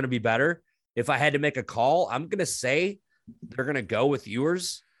who's going to be better. If I had to make a call, I'm going to say they're going to go with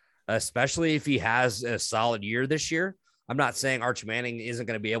Ewers, especially if he has a solid year this year. I'm not saying Arch Manning isn't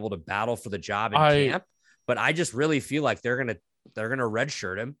going to be able to battle for the job in camp, but I just really feel like they're going to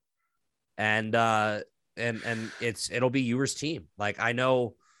redshirt him. And it'll be Ewers' team. Like, I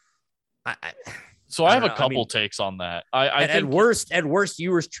know. I have a couple takes on that. I think at worst,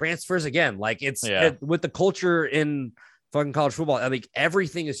 Ewers transfers again. Like with the culture in fucking college football, I think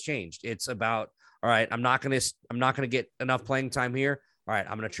everything has changed. It's about, all right, I'm not gonna get enough playing time here. All right,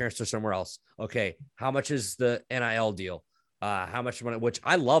 I'm gonna transfer somewhere else. Okay, how much is the NIL deal? How much money? Which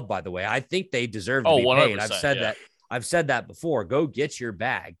I love, by the way. I think they deserve to be paid. I've said that before. Go get your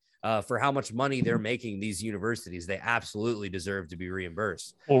bag. For how much money they're making these universities, they absolutely deserve to be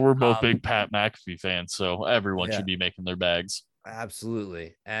reimbursed. Well, we're both big Pat McAfee fans, so everyone should be making their bags.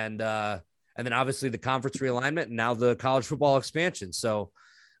 Absolutely. And then obviously the conference realignment and now the college football expansion. So,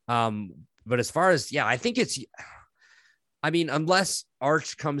 but as far as, I think unless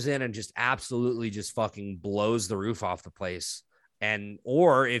Arch comes in and just absolutely just fucking blows the roof off the place,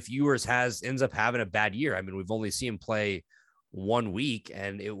 or if Ewers ends up having a bad year. We've only seen him play 1 week,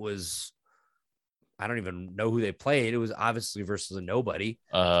 and it was, I don't even know who they played. It was obviously versus a nobody.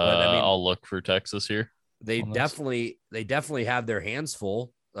 But I'll look for Texas here. They definitely have their hands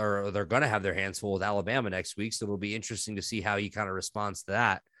full, or they're going to have their hands full with Alabama next week. So it'll be interesting to see how he kind of responds to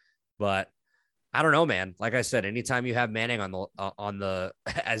that. But I don't know, man. Like I said, anytime you have Manning on the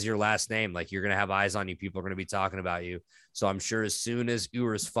as your last name, like, you're going to have eyes on you. People are going to be talking about you. So I'm sure as soon as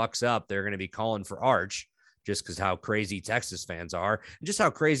Ewers fucks up, they're going to be calling for Arch. Just because how crazy Texas fans are, and just how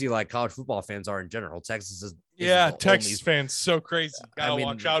crazy like college football fans are in general. Texas is Texas fans so crazy. Gotta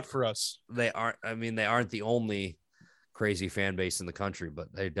watch out for us. They aren't. They aren't the only crazy fan base in the country,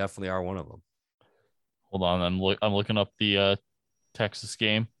 but they definitely are one of them. Hold on, I'm looking up the Texas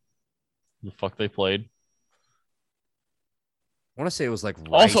game. The fuck they played. I want to say it was like.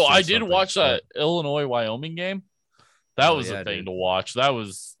 Also, I did watch that Illinois Wyoming game. That was a thing to watch. That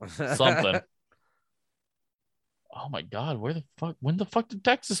was something. Oh my God, when the fuck did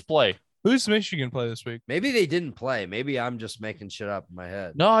Texas play? Who's Michigan play this week? Maybe they didn't play. Maybe I'm just making shit up in my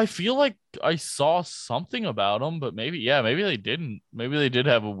head. No, I feel like I saw something about them, but maybe they didn't. Maybe they did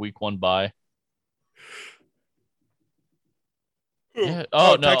have a week 1 bye. Yeah.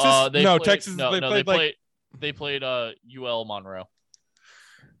 Oh, no, Texas? They played UL Monroe.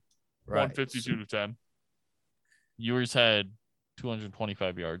 Right. 152 to 10. Ewers had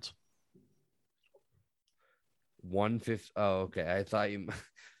 225 yards. 150. Oh, okay. I thought you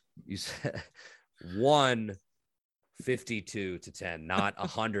said 152 to 10, not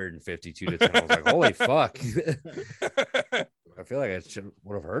 152 to 10. I was like, holy fuck. I feel like I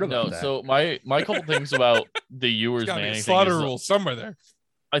would have heard about that. So my couple things about the Ewers Manning slaughter thing rule somewhere there.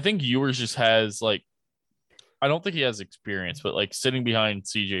 I think Ewers just has like, I don't think he has experience, but like sitting behind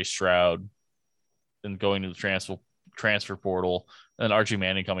CJ Stroud and going to the transfer portal, and Archie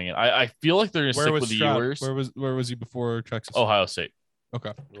Manning coming in. I feel like they're gonna Where stick was with the Stroud? Ewers. Where was he before Texas? Ohio State.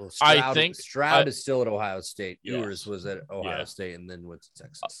 Okay. Well, I think- Stroud is still at Ohio State. Yes. Ewers was at Ohio Yeah. State and then went to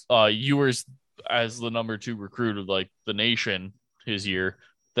Texas. Ewers as the number 2 recruit of like the nation his year,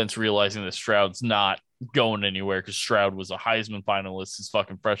 then's realizing that Stroud's not going anywhere because Stroud was a Heisman finalist his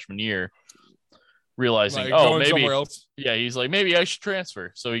fucking freshman year. Realizing, Like, oh, going maybe, somewhere else. yeah, he's like, maybe I should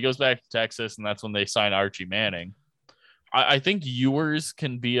transfer. So he goes back to Texas, and that's when they sign Archie Manning. I think Ewers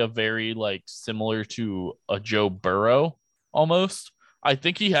can be a very like similar to a Joe Burrow almost. I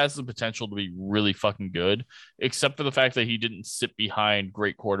think he has the potential to be really fucking good, except for the fact that he didn't sit behind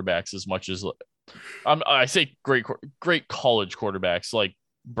great quarterbacks as much as I say great college quarterbacks like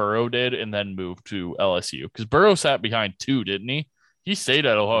Burrow did, and then moved to LSU because Burrow sat behind 2, didn't he? He stayed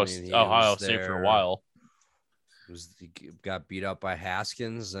at Ohio State for a while. He got beat up by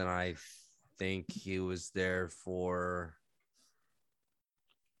Haskins, and I think he was there for.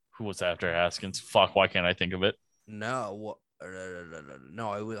 Who was after Haskins? Fuck, why can't I think of it? No,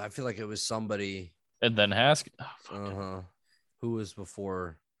 I feel like it was somebody. And then Haskins. Who was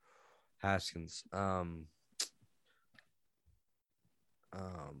before Haskins? It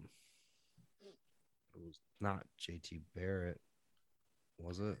was not JT Barrett,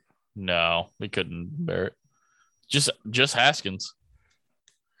 was it? No, we couldn't bear it. Just Haskins.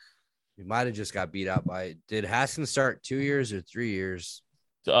 He might have just got beat up by. Did Haskins start 2 years or 3 years?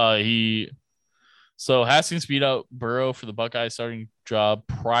 So Haskins beat out Burrow for the Buckeyes starting job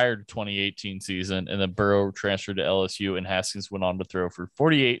prior to 2018 season, and then Burrow transferred to LSU, and Haskins went on to throw for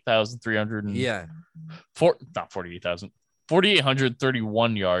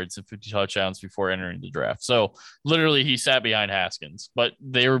 4,831 yards and 50 touchdowns before entering the draft. So literally he sat behind Haskins, but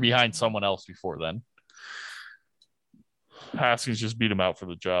they were behind someone else before then. Haskins just beat him out for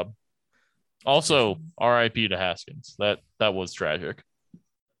the job. Also, RIP to Haskins. That was tragic.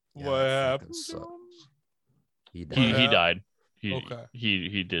 Yeah, What that happened? fucking sucks. He died. He died. Okay.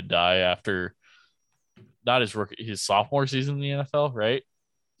 He did die after not his sophomore season in the NFL, right?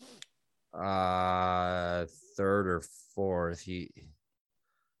 Third or fourth.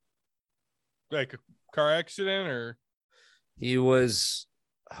 Like a car accident or He was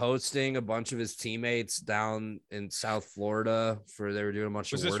hosting a bunch of his teammates down in South Florida they were doing a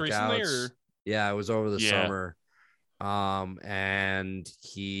bunch was of this workouts. recently or Yeah, it was over the Yeah. summer. And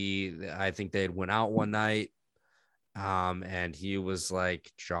I think they went out one night. And he was like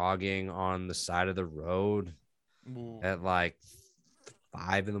jogging on the side of the road at like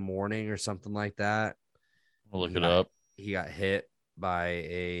 5 a.m. or something like that. I'll look it up. He got hit by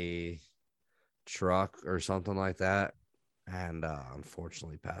a truck or something like that, and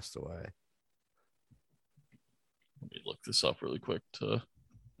unfortunately passed away. Let me look this up really quick so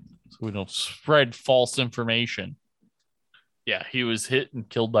we don't spread false information. Yeah, he was hit and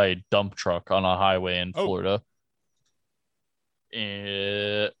killed by a dump truck on a highway in Florida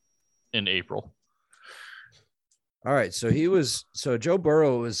in April. All right, so Joe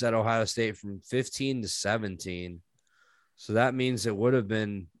Burrow was at Ohio State from 15 to 17. So that means it would have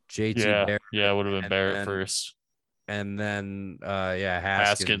been JT Barrett. Yeah, it would have been and Barrett then- first. And then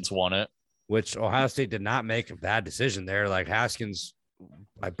Haskins, Haskins won it. which Ohio State did not make a bad decision there. Like Haskins,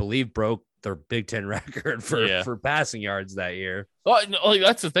 I believe, broke their Big Ten record for passing yards that year. Well, no, like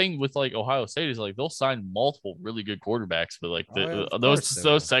that's the thing with like Ohio State is like they'll sign multiple really good quarterbacks, but like Of course they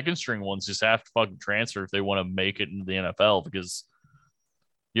will. those second string ones just have to fucking transfer if they want to make it into the NFL because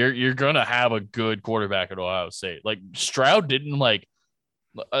you're gonna have a good quarterback at Ohio State. Like Stroud didn't like.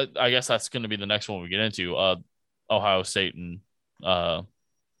 I guess that's gonna be the next one we get into. Ohio State and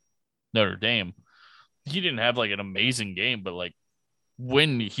Notre Dame. He didn't have like an amazing game, but like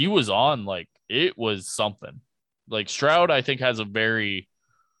when he was on, like it was something. Like Stroud, I think has there's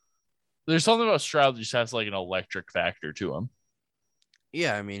something about Stroud that just has like an electric factor to him.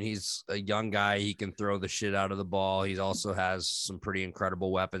 Yeah, I mean, he's a young guy. He can throw the shit out of the ball. He also has some pretty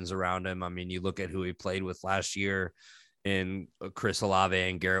incredible weapons around him. I mean, you look at who he played with last year in Chris Olave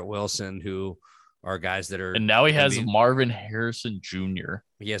and Garrett Wilson, who are guys that are. And now he has Marvin Harrison Jr.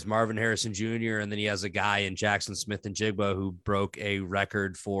 He has Marvin Harrison Jr. And then he has a guy in Jackson Smith and Jigba who broke a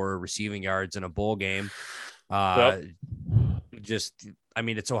record for receiving yards in a bowl game. Just, I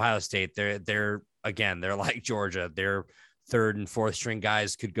mean, it's Ohio State. They're like Georgia. They're third and fourth string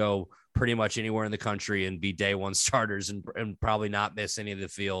guys could go pretty much anywhere in the country and be day one starters and probably not miss any of the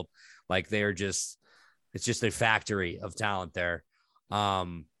field. Like it's just a factory of talent there.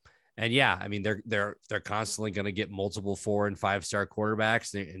 And yeah, I mean, they're constantly going to get multiple 4 and 5-star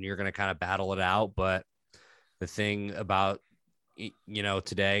quarterbacks, and you're going to kind of battle it out. But the thing about,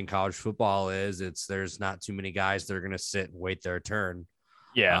 today in college football is there's not too many guys that are going to sit and wait their turn.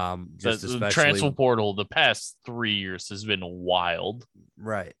 Yeah. The transfer portal the past 3 years has been wild.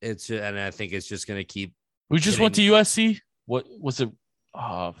 Right. And I think it's just going to keep. Who just went to USC? What was it?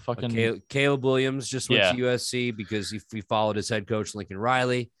 Caleb Williams just went to USC because he followed his head coach, Lincoln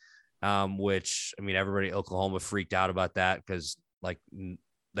Riley. Which, I mean, everybody in Oklahoma freaked out about that because like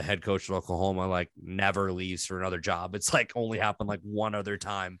the head coach of Oklahoma like never leaves for another job. It's like only happened like one other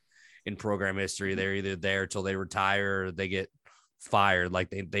time in program history. They're either there till they retire or they get fired. Like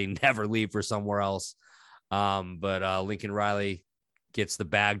they never leave for somewhere else. But Lincoln Riley gets the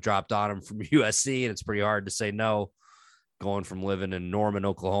bag dropped on him from USC, and it's pretty hard to say no, going from living in Norman,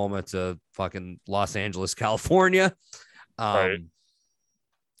 Oklahoma to fucking Los Angeles, California. Right.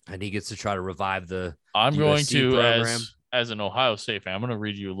 And he gets to try to revive the I'm USC going to program. as an Ohio State fan, I'm going to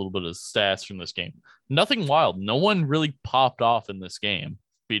read you a little bit of stats from this game. Nothing wild. No one really popped off in this game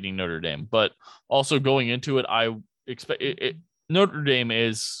beating Notre Dame, but also going into it, I expect Notre Dame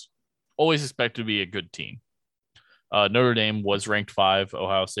is always expected to be a good team. Notre Dame was ranked 5,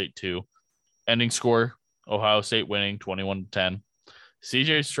 Ohio State 2. Ending score, Ohio State winning 21-10.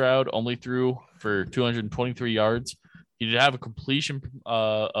 CJ Stroud only threw for 223 yards. He did have a completion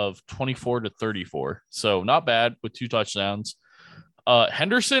of 24-34. So not bad with 2 touchdowns.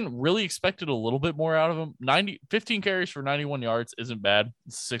 Henderson really expected a little bit more out of him. 15 carries for 91 yards isn't bad.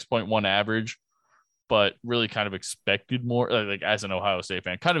 It's 6.1 average, but really kind of expected more, like as an Ohio State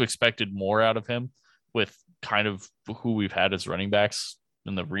fan, kind of expected more out of him with kind of who we've had as running backs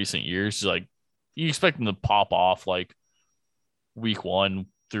in the recent years. Like you expect them to pop off like week 1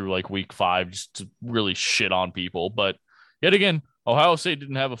 through like week 5 just to really shit on people. But yet again, Ohio State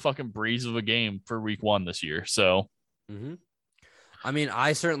didn't have a fucking breeze of a game for week 1 this year. So, I mean,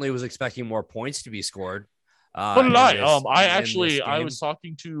 I certainly was expecting more points to be scored. But I was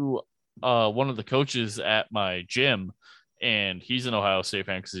talking to one of the coaches at my gym, and he's an Ohio State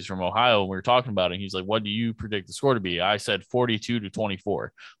fan because he's from Ohio. And we were talking about it. And he's like, "What do you predict the score to be?" I said 42-24.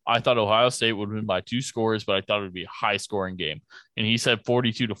 I thought Ohio State would win by 2 scores, but I thought it would be a high scoring game. And he said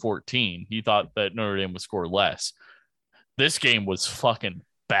 42-14. He thought that Notre Dame would score less. This game was fucking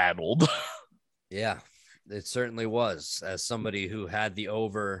battled. Yeah, it certainly was. As somebody who had the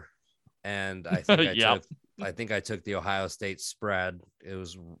over, and I think I took the Ohio State spread. It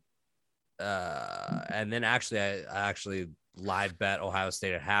was, and then I actually live bet Ohio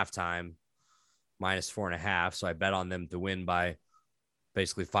State at halftime -4.5. So I bet on them to win by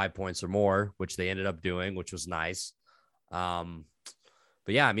basically 5 points or more, which they ended up doing, which was nice. But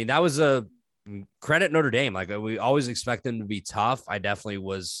yeah, I mean, that was a credit Notre Dame. Like we always expect them to be tough. I definitely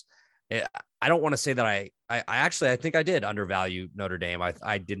was. I don't want to say that I think I did undervalue Notre Dame.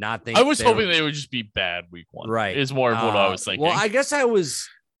 I did not think. I was hoping they would just be bad week 1. Right, is more of what I was thinking. Well, I guess I was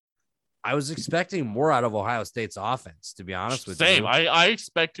expecting more out of Ohio State's offense, to be honest with you. Same. I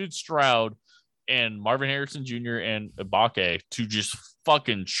expected Stroud and Marvin Harrison Jr. and Ibaka to just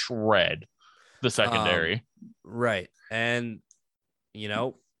fucking shred the secondary. Right, and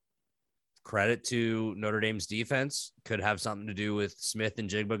credit to Notre Dame's defense. Could have something to do with Smith and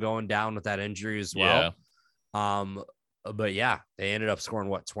Jigba going down with that injury as well. Yeah. But yeah, they ended up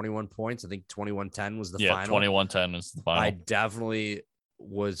scoring 21 points. I think 21-10 was the final. 21-10 is the final. I definitely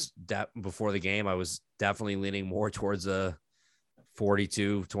was before the game. I was definitely leaning more towards a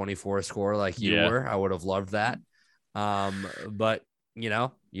 42-24 score like you were. I would have loved that. But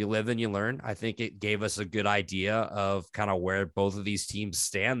you live and you learn. I think it gave us a good idea of kind of where both of these teams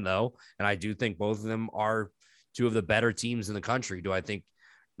stand, though. And I do think both of them are 2 of the better teams in the country. Do I think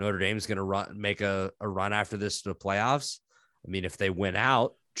Notre Dame's going to make a run after this to the playoffs? I mean, if they win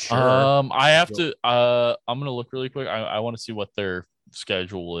out, sure. I'm going to look really quick. I want to see what their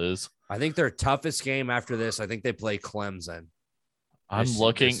schedule is. I think their toughest game after this, I think they play Clemson. I'm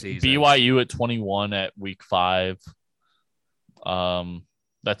looking BYU at 21 at week 5.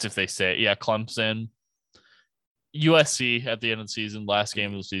 That's if they say, Clemson, USC at the end of the season. Last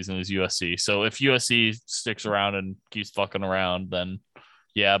game of the season is USC. So if USC sticks around and keeps fucking around, then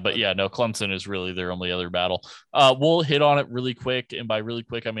Clemson is really their only other battle. We'll hit on it really quick. And by really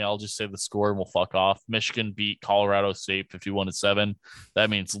quick, I mean, I'll just say the score and we'll fuck off. Michigan beat Colorado State 51-7.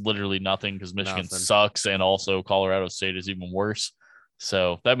 That means literally nothing because Michigan sucks. And also Colorado State is even worse.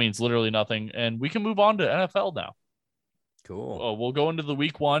 So that means literally nothing. And we can move on to NFL now. Cool. We'll go into the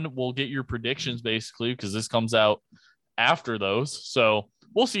week 1. We'll get your predictions basically because this comes out after those. So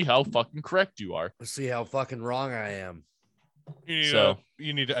we'll see how fucking correct you are. We'll see how fucking wrong I am.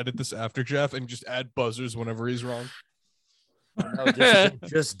 You need to edit this after Jeff and just add buzzers whenever he's wrong. No,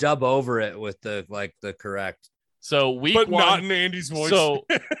 just dub over it with the correct. So week but one, not in Andy's voice. So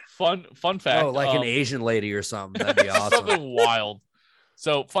fun fact. Oh, like an Asian lady or something. That'd be awesome. Something wild.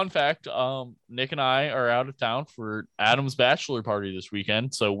 So fun fact, Nick and I are out of town for Adam's bachelor party this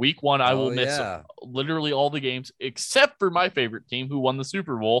weekend. So week one, I will miss literally all the games except for my favorite team who won the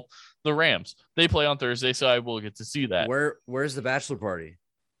Super Bowl, the Rams. They play on Thursday, so I will get to see that. Where's the bachelor party?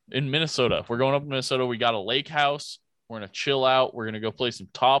 In Minnesota. We're going up to Minnesota. We got a lake house. We're going to chill out. We're going to go play some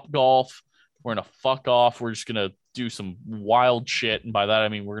Top Golf. We're going to fuck off. We're just going to do some wild shit. And by that, I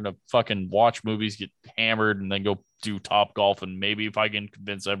mean, we're going to fucking watch movies, get hammered, and then go do Top Golf. And maybe if I can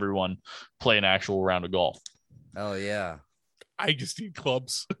convince everyone, play an actual round of golf. Oh, yeah. I just need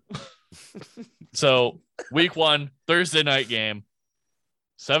clubs. So week one, Thursday night game,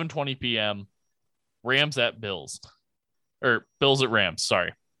 7:20 p.m. Rams at Bills. Or Bills at Rams,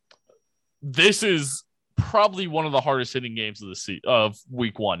 sorry. This is probably one of the hardest hitting games of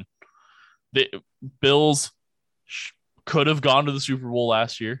week one. The Bills could have gone to the Super Bowl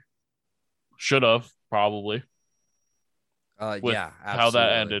last year. Should have, probably. Yeah, absolutely. How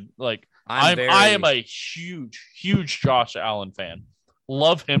that ended. Like, I am a huge Josh Allen fan.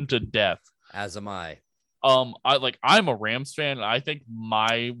 Love him to death. As am I. I'm a Rams fan, and I think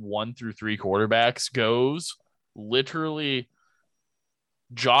my 1 through 3 quarterbacks goes literally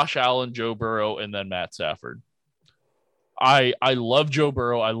Josh Allen, Joe Burrow, and then Matt Stafford. I love Joe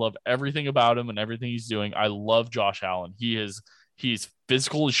Burrow. I love everything about him and everything he's doing. I love Josh Allen. He's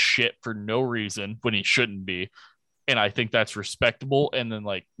physical as shit for no reason when he shouldn't be. And I think that's respectable. And then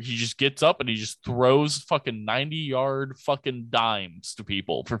like he just gets up and he just throws fucking 90-yard fucking dimes to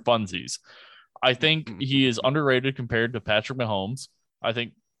people for funsies. I think he is underrated compared to Patrick Mahomes. I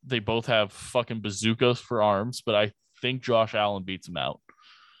think they both have fucking bazookas for arms, but I think Josh Allen beats him out.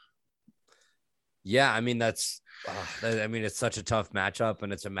 Yeah, I mean it's such a tough matchup,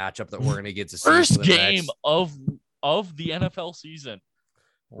 and it's a matchup that we're gonna get to see. First game of the NFL season,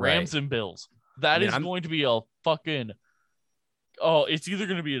 Rams and Bills. That is going to be a fucking. Oh, it's either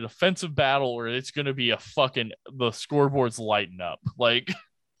going to be a defensive battle or it's going to be a fucking the scoreboard's lighting up. Like,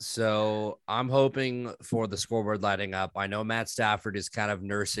 so I'm hoping for the scoreboard lighting up. I know Matt Stafford is kind of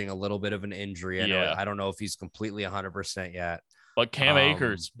nursing a little bit of an injury. I don't know if he's completely 100% yet. But Cam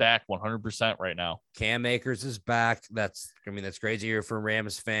Akers back 100% right now. Cam Akers is back. That's great to hear for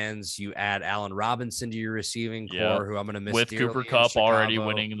Rams fans. You add Allen Robinson to your receiving core, who I'm going to miss with Cooper Kupp already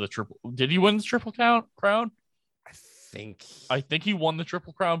winning the triple. Did he win the triple crown? I think he won the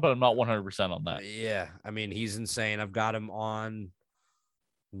triple crown, but I'm not 100% on that. Yeah, I mean he's insane. I've got him on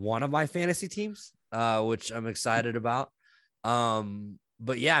one of my fantasy teams, which I'm excited about.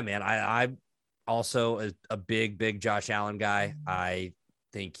 But yeah, man, I also a big Josh Allen guy. I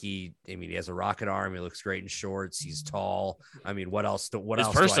think he has a rocket arm. He looks great in shorts. He's tall. I mean, what else? His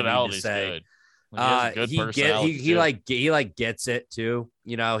personality is good. He has a good personality. He gets it too.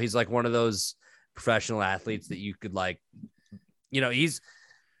 You know, he's like one of those professional athletes that you could like. You know, he's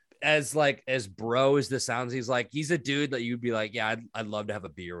as bro as this sounds. He's a dude that you'd be like, yeah, I'd love to have a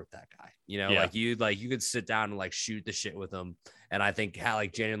beer with that guy. You know, you could sit down and like shoot the shit with him, and I think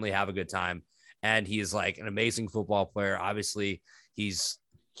genuinely have a good time. And he's like an amazing football player. Obviously, he's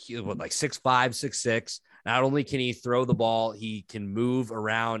like 6'5", 6'6". Not only can he throw the ball, he can move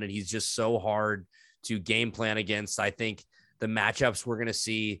around, and he's just so hard to game plan against. I think the matchups we're going to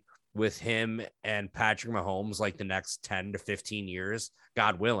see with him and Patrick Mahomes, like the next 10 to 15 years,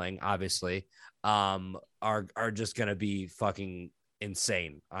 God willing, obviously, are just going to be fucking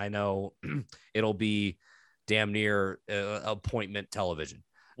insane. I know it'll be damn near appointment television.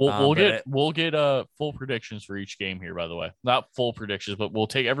 We'll get full predictions for each game here, by the way. Not full predictions, but we'll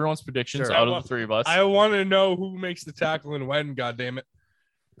take everyone's predictions out of the three of us. I want to know who makes the tackle and when, God damn it.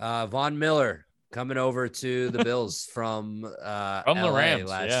 Von Miller coming over to the Bills from the LA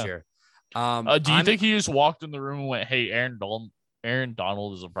Rams last year. Do you think he just walked in the room and went, "Hey, Aaron Donald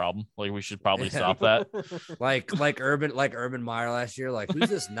is a problem. Like, we should probably stop that." like Urban Meyer last year. Like, who's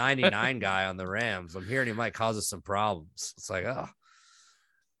this 99 guy on the Rams? I'm hearing he might cause us some problems. It's like, oh.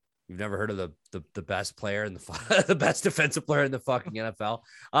 You've never heard of the best player in the best defensive player in the fucking NFL.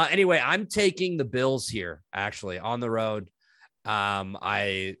 Anyway, I'm taking the Bills here, actually, on the road.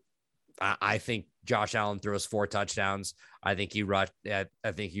 I think Josh Allen throws 4 touchdowns. I think he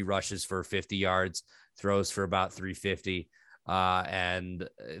rushes for 50 yards, throws for about 350, and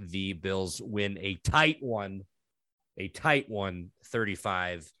the Bills win a tight one,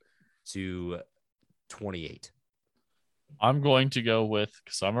 35-28. I'm going to go with,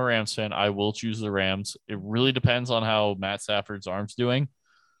 because I'm a Rams fan, I will choose the Rams. It really depends on how Matt Stafford's arm's doing,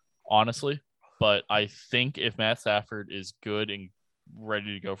 honestly. But I think if Matt Stafford is good and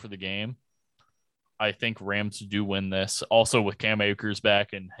ready to go for the game, I think Rams do win this. Also, with Cam Akers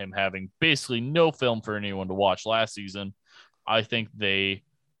back and him having basically no film for anyone to watch last season, I think they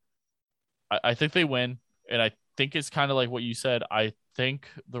win. And I think it's kind of like what you said. I think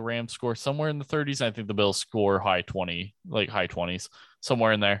the Rams score somewhere in the 30s. I think the Bills score high 20s,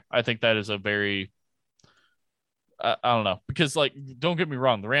 somewhere in there. I think that is a very, I don't know, because like, don't get me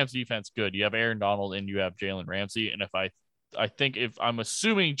wrong, the Rams defense good. You have Aaron Donald and you have Jalen Ramsey, and I think if I'm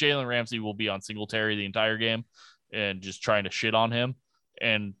assuming Jalen Ramsey will be on Singletary the entire game and just trying to shit on him,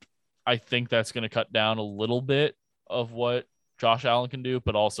 and I think that's going to cut down a little bit of what Josh Allen can do,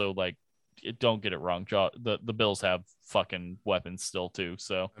 but also like, don't get it wrong, the Bills have fucking weapons still too.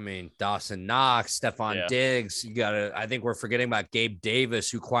 So I mean, Dawson Knox, Stephon Diggs. I think we're forgetting about Gabe Davis,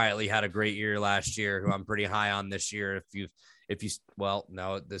 who quietly had a great year last year, who I'm pretty high on this year. This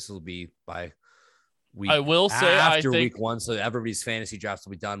will be by week. I will say after week 1, so everybody's fantasy drafts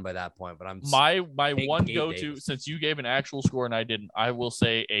will be done by that point. But I'm my one go to, since you gave an actual score and I didn't, I will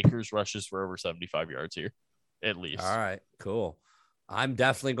say Akers rushes for over 75 yards here, at least. All right, cool. I'm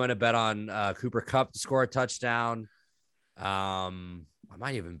definitely going to bet on Cooper Kupp to score a touchdown. I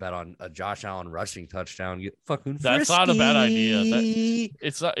might even bet on a Josh Allen rushing touchdown. That's not a bad idea.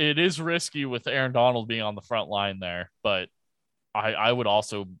 It is risky with Aaron Donald being on the front line there, but I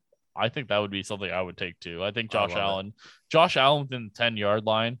think that would be something I would take too. I think Josh Allen within the 10-yard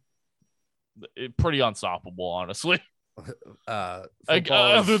line, pretty unstoppable, honestly.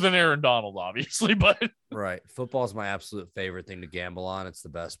 Other than Aaron Donald, obviously, but right. Football is my absolute favorite thing to gamble on. It's the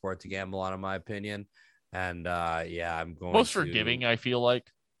best sport to gamble on, in my opinion. And I'm going most forgiving. I feel like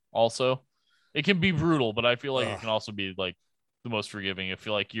also it can be brutal, but I feel like it can also be like the most forgiving. I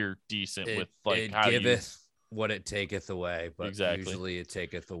feel like you're decent with like how giveth what it taketh away, but exactly. Usually it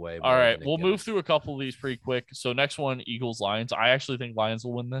taketh away. All right, we'll move through a couple of these pretty quick. So next one, Eagles Lions. I actually think Lions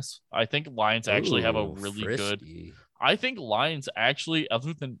will win this. I think Lions actually have a really good. I think Lions actually,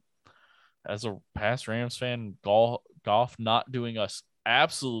 other than as a past Rams fan, Goff not doing us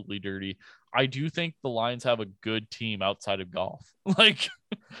absolutely dirty, I do think the Lions have a good team outside of Goff. Like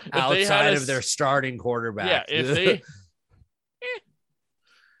outside of their starting quarterback. Yeah, if they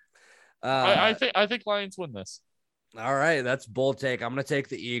I think Lions win this. All right, that's bold take. I'm going to take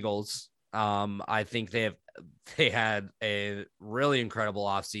the Eagles. I think they had a really incredible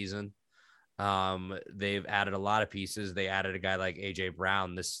offseason. They've added a lot of pieces. They added a guy like AJ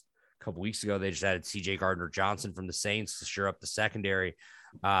Brown this couple weeks ago. They just added CJ Gardner-Johnson from the Saints to shore up the secondary.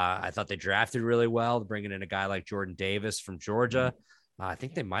 I thought they drafted really well, bringing in a guy like Jordan Davis from Georgia. I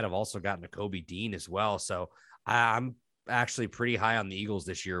think they might have also gotten a Kobe Dean as well. So I'm actually pretty high on the Eagles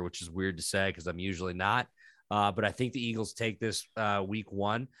this year, which is weird to say because I'm usually not. But I think the Eagles take this week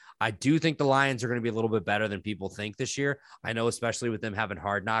 1. I do think the Lions are going to be a little bit better than people think this year. I know, especially with them having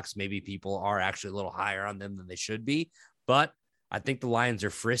Hard Knocks, maybe people are actually a little higher on them than they should be. But I think the Lions are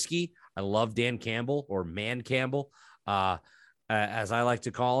frisky. I love Dan Campbell, or Man Campbell, as I like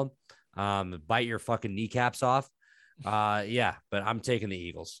to call him. Bite your fucking kneecaps off. But I'm taking the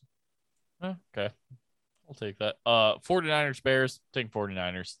Eagles. Okay. I'll take that. 49ers, Bears, taking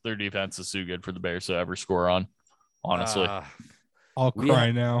 49ers. Their defense is too good for the Bears to ever score on, honestly. I'll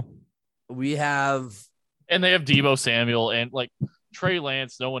cry now. We have... And they have Deebo Samuel and, like, Trey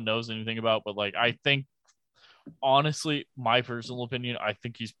Lance, no one knows anything about, but, like, I think, honestly, my personal opinion, I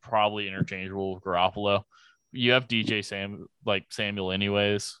think he's probably interchangeable with Garoppolo. You have Samuel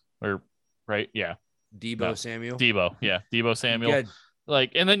anyways, or, right? Yeah. Samuel? Deebo Samuel.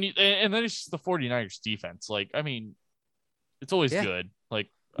 Like, and then it's just the 49ers defense. Like, I mean, it's always good. Like,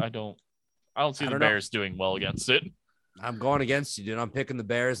 I don't see the Bears doing well against it. I'm going against you, dude. I'm picking the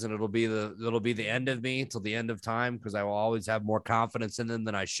Bears, and it'll be the end of me till the end of time because I will always have more confidence in them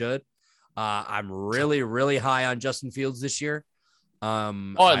than I should. I'm really, really high on Justin Fields this year. I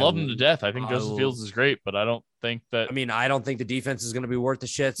love him to death. I think Justin Fields is great, but I don't think that. I mean, I don't think the defense is going to be worth the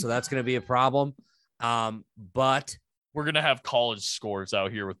shit, so that's going to be a problem. But we're going to have college scores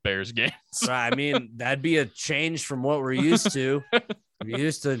out here with Bears games. I mean, that'd be a change from what we're used to. We're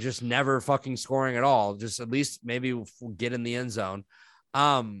used to just never fucking scoring at all. Just at least maybe we'll get in the end zone.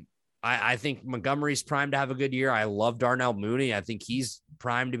 I think Montgomery's primed to have a good year. I love Darnell Mooney. I think he's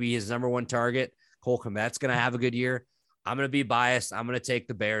primed to be his number 1 target. Cole Kmet's going to have a good year. I'm going to be biased. I'm going to take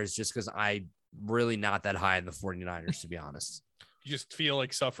the Bears just because I'm really not that high in the 49ers, to be honest. You just feel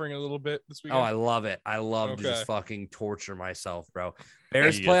like suffering a little bit this Oh, weekend? I love it. I love to just Okay. fucking torture myself, bro.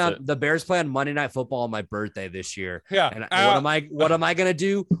 The Bears play on Monday Night Football on my birthday this year. Yeah. And what am I gonna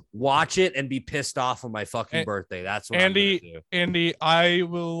do? Watch it and be pissed off on my fucking birthday. That's what I'm gonna do. Andy, I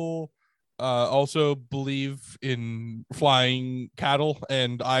will also believe in flying cattle,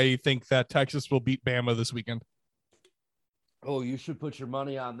 and I think that Texas will beat Bama this weekend. Oh, you should put your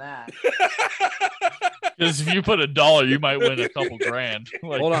money on that. Because if you put $1, you might win a couple grand.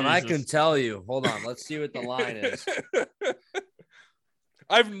 Like, Hold on, I Jesus. can tell you. Hold on, let's see what the line is.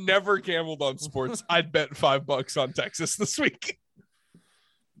 I've never gambled on sports. I'd bet $5 on Texas this week.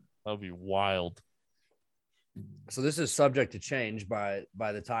 That'd be wild. So this is subject to change by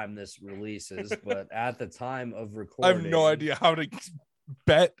the time this releases, but at the time of I recording, have no idea how to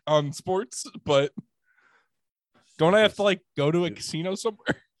bet on sports, but don't I have to like go to a casino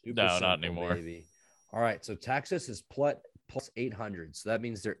somewhere? super No, not simple, anymore. baby. All right, so Texas is plus 800, so that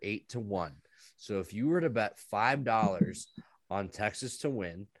means they're 8-1. So if you were to bet $5 on Texas to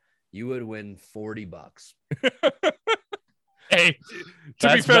win, you would win $40. Hey, To be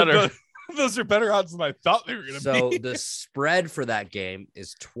that's fair, better. those are better odds than I thought they were going to So be. the spread for that game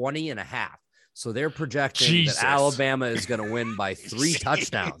is 20.5. So they're projecting Jesus. that Alabama is going to win by 3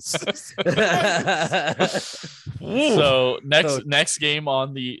 touchdowns. So So- next game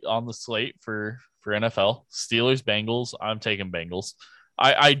on the slate for NFL, Steelers Bengals. I'm taking Bengals.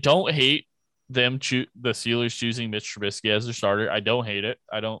 I don't hate them the Steelers choosing Mitch Trubisky as their starter. I don't hate it.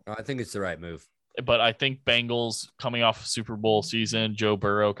 I think it's the right move. But I think Bengals coming off a Super Bowl season, Joe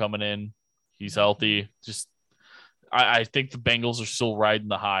Burrow coming in, he's healthy. Just I think the Bengals are still riding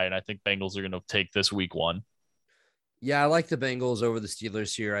the high, and I think Bengals are going to take this week 1. Yeah, I like the Bengals over the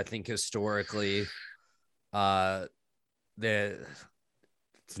Steelers here. I think historically, it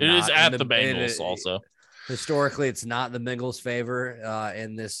is at the Bengals also. Historically, it's not the Bengals' favor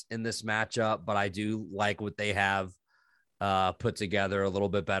in this matchup, but I do like what they have put together a little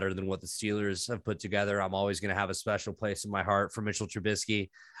bit better than what the Steelers have put together. I'm always going to have a special place in my heart for Mitchell Trubisky.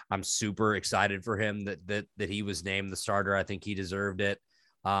 I'm super excited for him that he was named the starter. I think he deserved it.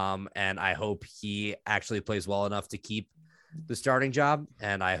 And I hope he actually plays well enough to keep the starting job.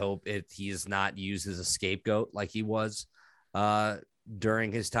 And I hope he's not used as a scapegoat like he was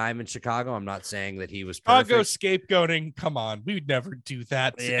during his time in Chicago. I'm not saying that he was perfect. Chicago scapegoating. Come on. We would never do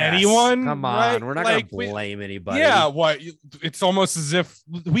that to Yes, anyone. Come on. right? We're not Like, going to blame anybody. Yeah. What? It's almost as if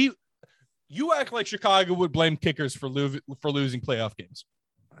you act like Chicago would blame kickers for losing playoff games.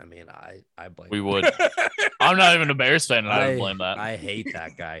 I mean, I blame We would. I'm not even a Bears fan, and I would blame that. I hate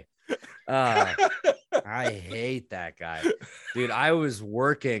that guy. I hate that guy. Dude, I was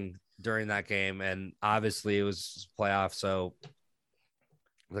working during that game, and obviously it was playoff, so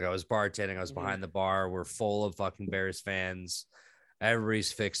like I was bartending, I was behind the bar. We're full of fucking Bears fans.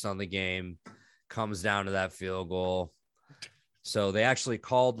 Everybody's fixed on the game. Comes down to that field goal. So they actually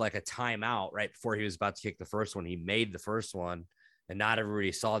called like a timeout right before he was about to kick the first one. He made the first one, and not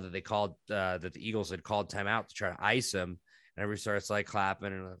everybody saw that they called that the Eagles had called timeout to try to ice him. And everybody starts like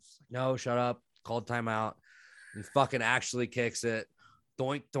clapping, and I was like, "No, shut up!" Called timeout, and fucking actually kicks it.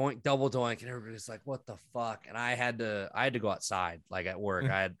 Doink, doink, double doink, and everybody's like, "What the fuck?" And I had to go outside, like at work.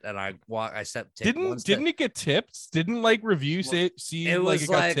 I stepped. Didn't it get tipped? Didn't like review see it like was it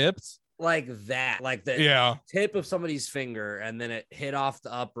got like- tipped? like that, like the Yeah. tip of somebody's finger, and then it hit off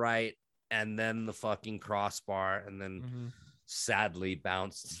the upright, and then the fucking crossbar, and then sadly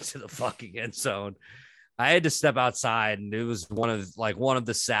bounced into the fucking end zone. I had to step outside, and it was one of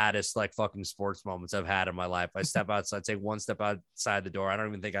the saddest like fucking sports moments I've had in my life. I step outside, take one step outside the door. I don't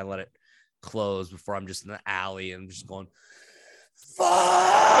even think I let it close before I'm just in the alley and just going,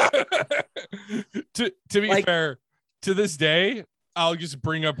 fuck. to be Like- fair, to this day, I'll just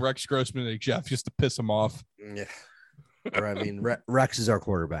bring up Rex Grossman and Jeff just to piss him off. Yeah. Or I mean, Rex is our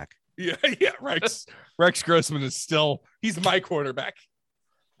quarterback. Yeah, Rex Grossman is he's my quarterback.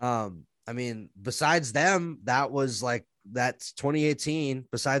 I mean, besides them, that's 2018.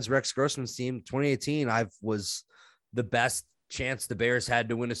 Besides Rex Grossman's team, 2018, was the best chance the Bears had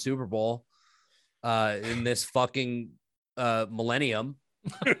to win a Super Bowl in this fucking millennium.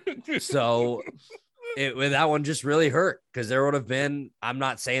 So that one just really hurt because there would have been, I'm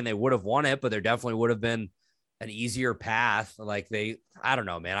not saying they would have won it, but there definitely would have been an easier path. Like I don't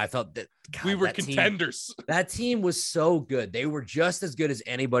know, man. I felt that We were that team- contenders. that team was so good. They were just as good as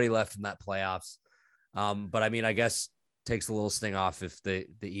anybody left in that playoffs. But I mean, I guess takes a little sting off if the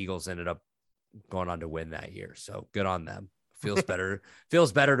Eagles ended up going on to win that year. So good on them. Feels better.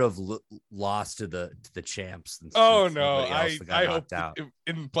 Feels better to have lost to the champs. Than Oh to no, somebody else that got I hope knocked out.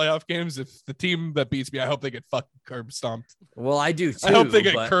 in playoff games, if the team that beats me, I hope they get fucking curb stomped. Well, I do too. I hope they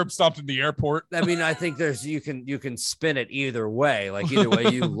get but, curb stomped in the airport. I mean, I think you can spin it either way. Like either way,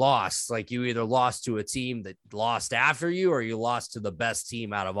 you lost. Like you either lost to a team that lost after you, or you lost to the best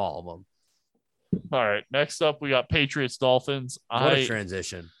team out of all of them. All right. Next up, we got Patriots Dolphins. What a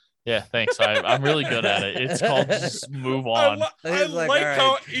transition. Yeah, thanks. I'm really good at it. It's called just move on. I Like, like all right,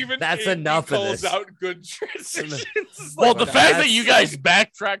 how even that's Andy enough of calls this. out good transitions. Well, Like, the fact that that's- you guys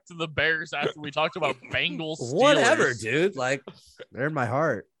backtracked to the Bears after we talked about Bengals, Steelers, Whatever, dude. Like they're in my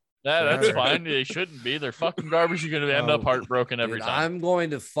heart. that's Whatever. fine. They shouldn't be. They're fucking garbage. You're gonna end up heartbroken every Dude, time. I'm going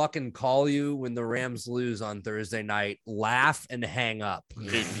to fucking call you when the Rams lose on Thursday night. Laugh and hang up.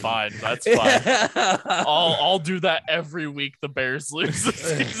 Dude, fine. That's fine. I'll do that every week the Bears lose this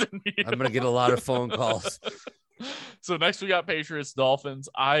season. I'm gonna get a lot of phone calls. So next we got Patriots Dolphins.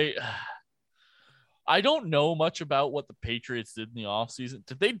 I don't know much about what the Patriots did in the offseason.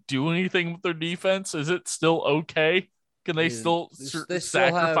 Did they do anything with their defense? Is it still okay? Can they Dude, still they still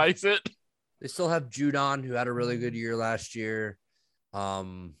have- sacrifice it? They still have Judon, who had a really good year last year. I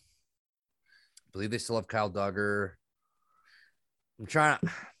believe they still have Kyle Duggar.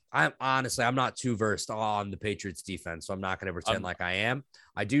 I'm honestly, I'm not too versed on the Patriots defense, so I'm not going to pretend like I am.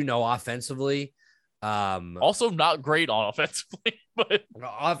 I do know offensively. Also not great on offensively, but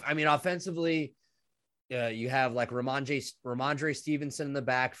Offensively, you have like Ramondre Stevenson in the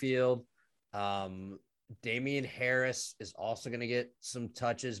backfield. Damian Harris is also going to get some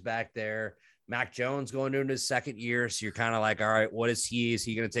touches back there. Mac Jones going into his second year, so you're kind of like, all right, what is he? Is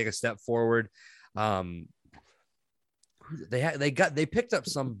he going to take a step forward? They picked up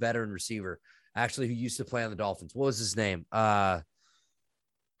some veteran receiver actually who used to play on the Dolphins. What was his name? I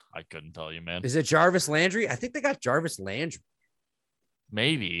couldn't tell you, man. Is it Jarvis Landry? I think they got Jarvis Landry.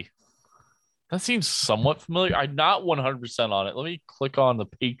 Maybe. That seems somewhat familiar. I'm not 100% on it. Let me click on the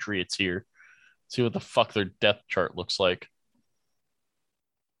Patriots here. See what the fuck their depth chart looks like.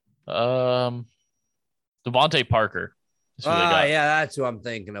 Devontae Parker. Is who they got. Yeah, that's who I'm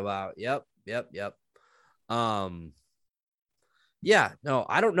thinking about. Yep. Yeah, no,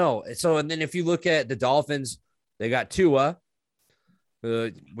 I don't know. So, and then if you look at the Dolphins, they got Tua.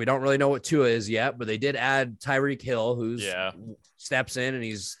 We don't really know what Tua is yet, but they did add Tyreek Hill, who's steps in and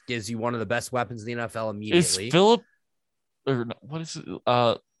gives you one of the best weapons in the NFL immediately. Is Philip or what is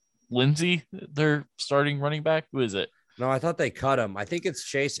it? Lindsey, their starting running back? Who is it? No, I thought they cut him. I think it's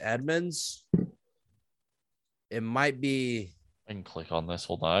Chase Edmonds. It might be. I can click on this.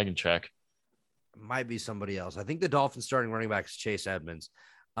 Hold on, I can check. It might be somebody else. I think the Dolphins starting running back is Chase Edmonds.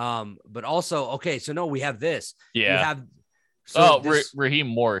 But also, okay, so no, we have this. Yeah. We have Raheem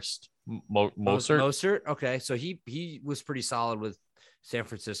Morris. Mostert. Okay, so he was pretty solid with San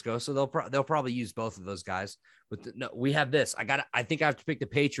Francisco, so they'll probably use both of those guys. We have this. I think I have to pick the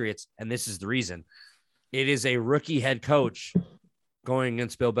Patriots, and this is the reason. It is a rookie head coach going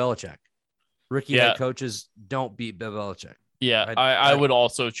against Bill Belichick. Rookie head coaches don't beat Bill Belichick. Yeah, I would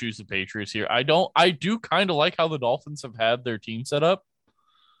also choose the Patriots here. I do kind of like how the Dolphins have had their team set up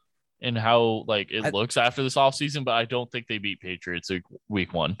and how it looks after this offseason, but I don't think they beat Patriots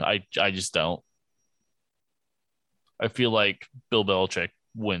week one. I just don't. I feel like Bill Belichick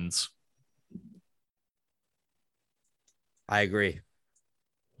wins. I agree.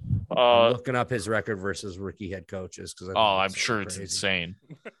 I'm looking up his record versus rookie head coaches because I'm sure it's insane.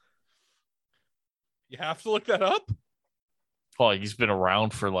 You have to look that up. Oh, he's been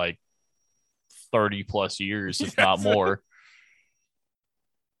around for 30 plus years, if not more.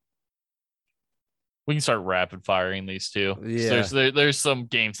 We can start rapid firing these two. Yeah. There's some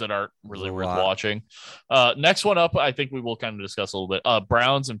games that aren't really There's a worth lot. watching. Next one up, I think we will kind of discuss a little bit.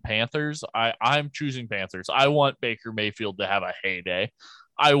 Browns and Panthers. I'm choosing Panthers. I want Baker Mayfield to have a heyday.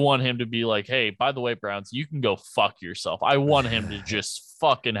 I want him to be like, hey, by the way, Browns, you can go fuck yourself. I want him to just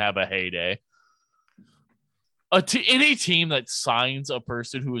fucking have a heyday. Any team that signs a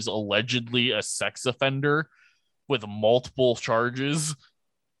person who is allegedly a sex offender with multiple charges,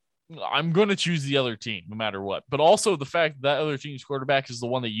 I'm going to choose the other team no matter what. But also the fact that other team's quarterback is the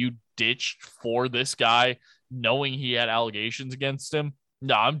one that you ditched for this guy, knowing he had allegations against him.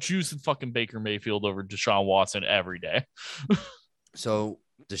 No, I'm choosing fucking Baker Mayfield over Deshaun Watson every day. So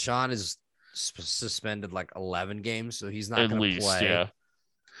Deshaun is suspended 11 games, so he's not going to play. Yeah.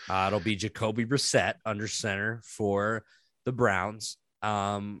 It'll be Jacoby Brissett under center for the Browns.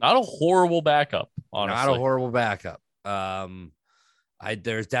 Not a horrible backup, honestly. Not a horrible backup.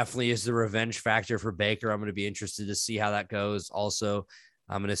 There definitely is the revenge factor for Baker. I'm going to be interested to see how that goes. Also,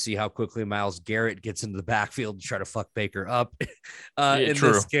 I'm going to see how quickly Myles Garrett gets into the backfield and try to fuck Baker up in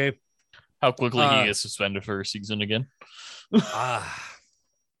true. this game. How quickly he gets suspended for a season again.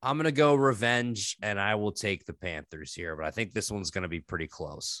 I'm going to go revenge, and I will take the Panthers here, but I think this one's going to be pretty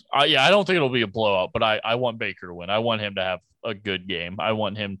close. Yeah, I don't think it'll be a blowout, but I want Baker to win. I want him to have a good game. I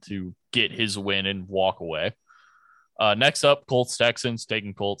want him to get his win and walk away. Next up, Colts, Texans.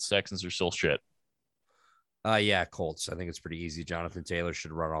 Taking Colts. Texans are still shit. Yeah, Colts. I think it's pretty easy. Jonathan Taylor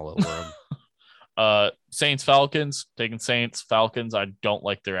should run all over him. Saints, Falcons. Taking Saints, Falcons. I don't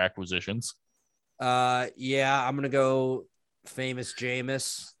like their acquisitions. Yeah, I'm going to go famous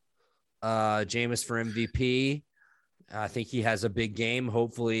Jameis. Jameis for MVP. I think he has a big game.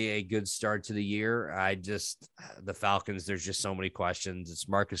 Hopefully a good start to the year. The Falcons, there's just so many questions. It's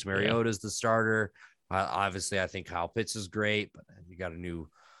Marcus Mariota's the starter. Obviously, I think Kyle Pitts is great, but you got a new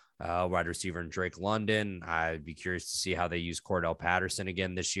wide receiver in Drake London. I'd be curious to see how they use Cordell Patterson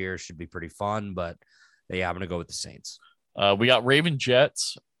again this year. Should be pretty fun, but yeah, I'm going to go with the Saints. We got Raven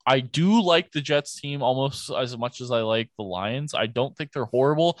Jets. I do like the Jets team almost as much as I like the Lions. I don't think they're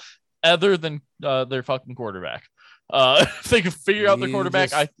horrible other than their fucking quarterback. If they could figure out their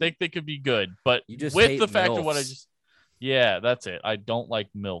quarterback, I think they could be good. But with the fact of what I just, yeah, that's it. I don't like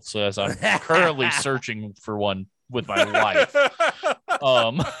MILF. So as I'm currently searching for one with my life.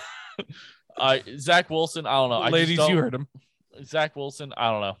 Zach Wilson, I don't know. Ladies, you heard him. Zach Wilson,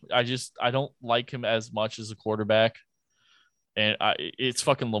 I don't know. I don't like him as much as a quarterback. And it's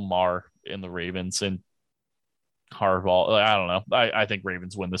fucking Lamar in the Ravens and Harbaugh. I don't know. I think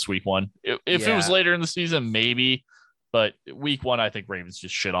Ravens win this week one. If it was later in the season, maybe. But week one, I think Ravens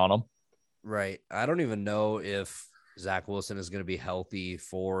just shit on them. Right. I don't even know if Zach Wilson is going to be healthy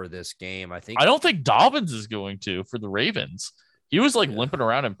for this game. I don't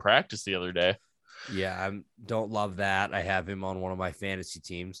Yeah, I don't love that. I have him on one of my fantasy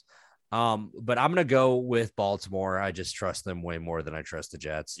teams. But I'm gonna go with Baltimore. I just trust them way more than I trust the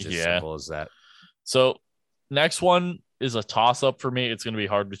Jets. Just simple as that. So next one is a toss-up for me. It's gonna be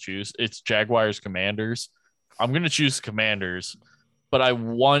hard to choose. It's Jaguars, Commanders. I'm gonna choose Commanders, but I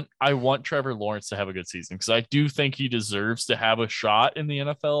want Trevor Lawrence to have a good season because I do think he deserves to have a shot in the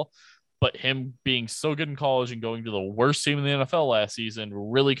NFL. But him being so good in college and going to the worst team in the NFL last season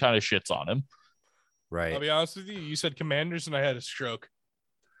really kind of shits on him. Right. I'll be honest with you. You said Commanders, and I had a stroke.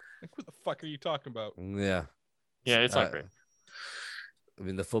 Like, what the fuck are you talking about? Yeah. Yeah, it's not great. I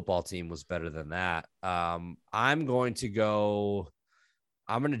mean, the football team was better than that. I'm going to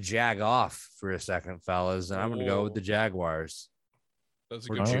jag off for a second, fellas, and I'm going to go with the Jaguars. That's a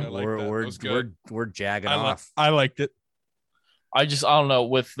good one. I like that. We're jagging off. I liked it. I don't know.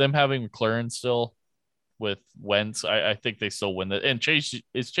 With them having McLaren still, with Wentz, I think they still win that. And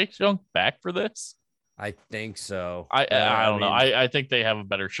is Chase Young back for this? I think so. I don't know. I think they have a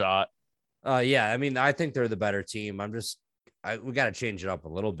better shot. Yeah. I mean, I think they're the better team. We got to change it up a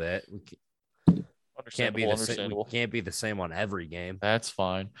little bit. We can't be the same on every game. That's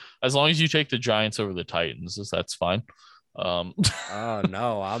fine. As long as you take the Giants over the Titans, that's fine. Oh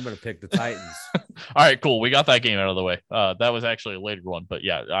no, I'm gonna pick the Titans. All right, cool. We got that game out of the way. That was actually a later one, but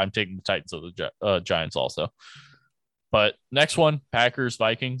yeah, I'm taking the Titans over the Giants also. But next one, Packers,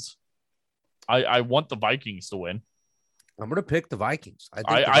 Vikings. I want the Vikings to win. I'm gonna pick the Vikings.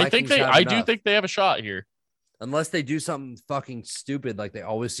 I think they have a shot here. Unless they do something fucking stupid like they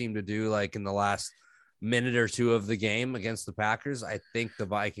always seem to do, like in the last minute or two of the game against the Packers. I think the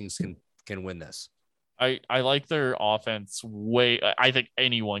Vikings can win this. I like their offense I think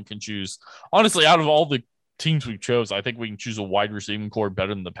anyone can choose. Honestly, out of all the teams we chose, I think we can choose a wide receiving core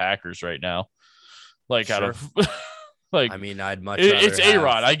better than the Packers right now. I mean, I'd much it's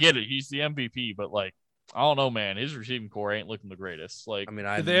A-Rod. I get it. He's the MVP, but I don't know, man. His receiving core ain't looking the greatest.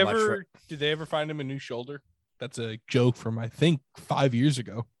 Did they ever find him a new shoulder? That's a joke from, I think, 5 years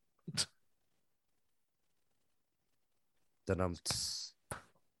ago. Thank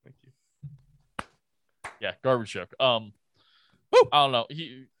you. Yeah, garbage joke. I don't know.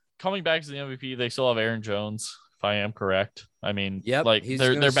 Coming back to the MVP, they still have Aaron Jones, if I am correct. I mean, their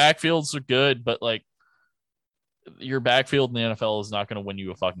backfields are good, but your backfield in the NFL is not going to win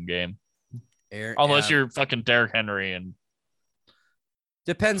you a fucking game. Unless you're fucking Derrick Henry and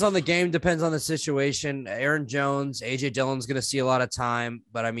depends on the game, depends on the situation. Aaron Jones, AJ Dillon's going to see a lot of time,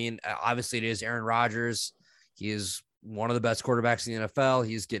 but I mean, obviously it is Aaron Rodgers. He is one of the best quarterbacks in the NFL.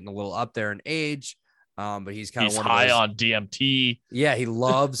 He's getting a little up there in age, but he's kind of high on DMT. Yeah, he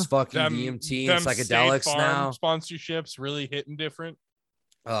loves fucking DMT and psychedelics now. Sponsorships really hitting different.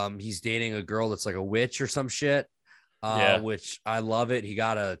 He's dating a girl that's like a witch or some shit. Yeah. which I love it. He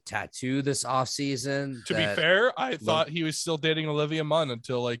got a tattoo this offseason. To be fair, I thought he was still dating Olivia Munn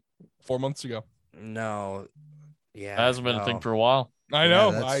until like 4 months ago. No. Yeah. That hasn't been a thing no. for a while. I Yeah,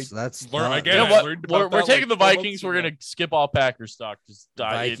 know. that's learned- not- again, You know I what? learned about We're that, taking like, the 4 months Vikings. We're ago. going to skip all Packers stock. Just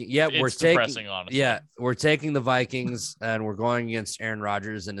Viking- it's we're depressing, taking honestly. yeah, we're taking the Vikings and we're going against Aaron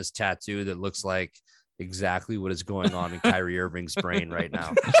Rodgers and his tattoo that looks like exactly what is going on in Kyrie Irving's brain right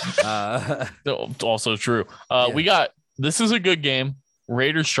now. Also true. Yeah. This is a good game.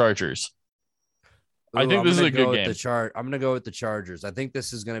 Raiders Chargers. I think I'm this is gonna a go good with game. I'm going to go with the Chargers. I think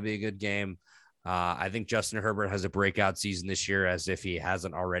this is going to be a good game. I think Justin Herbert has a breakout season this year, as if he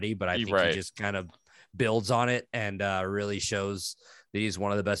hasn't already, but I think Right. he just kind of builds on it and really shows that he's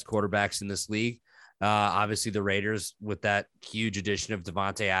one of the best quarterbacks in this league. Obviously, the Raiders with that huge addition of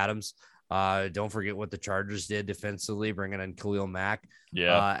Devontae Adams. Don't forget what the Chargers did defensively, bringing in Khalil Mack.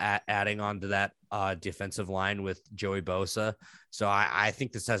 Yeah. Adding on to that defensive line with Joey Bosa. So I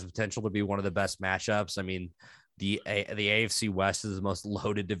think this has potential to be one of the best matchups. I mean, the AFC West is the most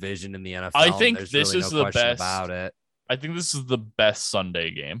loaded division in the NFL. I think There's this really is no the question best about it. I think this is the best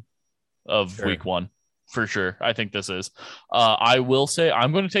Sunday game of Sure. week one for sure. I think this is. I will say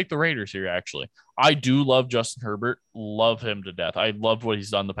I'm going to take the Raiders here. Actually, I do love Justin Herbert. Love him to death. I loved what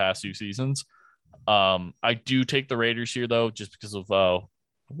he's done the past 2 seasons. I do take the Raiders here though, just because of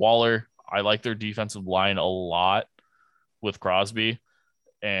Waller. I like their defensive line a lot with Crosby,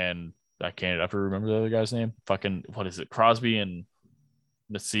 and I can't ever remember the other guy's name. Fucking what is it? Crosby and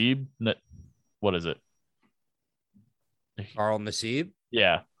Nassib. What is it? Carl Nassib.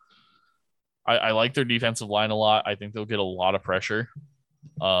 Yeah. I like their defensive line a lot. I think they'll get a lot of pressure.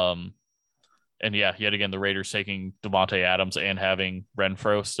 And yeah, yet again, the Raiders taking Devontae Adams and having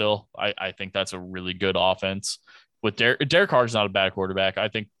Renfro still. I think that's a really good offense. With Derek Carr's not a bad quarterback. I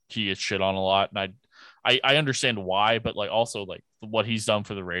think he gets shit on a lot. And I understand why, but like also like what he's done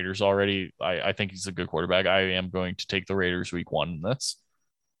for the Raiders already, I think he's a good quarterback. I am going to take the Raiders week 1 in this.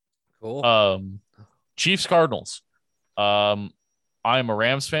 Cool. Chiefs Cardinals. I'm a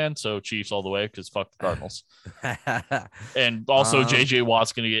Rams fan, so Chiefs all the way because fuck the Cardinals. And also JJ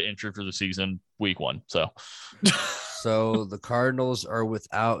Watt's going to get injured for the season week 1. So the Cardinals are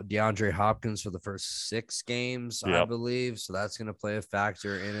without DeAndre Hopkins for the first 6 games, I Yep. believe. So that's going to play a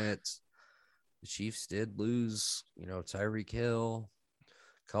factor in it. The Chiefs did lose, Tyreek Hill,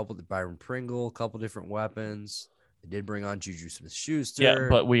 Byron Pringle, a couple different weapons. They did bring on Juju Smith-Schuster. Yeah,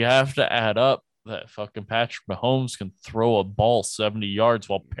 but we have to add up that fucking Patrick Mahomes can throw a ball 70 yards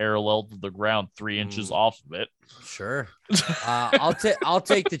while parallel to the ground 3 inches off of it. Sure. I'll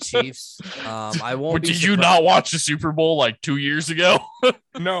take the Chiefs. I won't. But be did you surprised- not watch the Super Bowl like 2 years ago?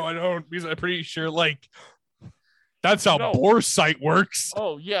 No, I don't, because I'm pretty sure like that's how No. Boresight works.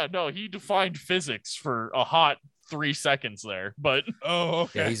 Oh yeah, no, he defined physics for a hot 3 seconds there. But Oh,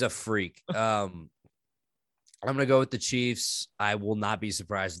 okay. Yeah, he's a freak. I'm gonna go with the Chiefs. I will not be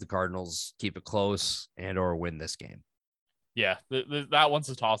surprised if the Cardinals keep it close and or win this game. yeah, that one's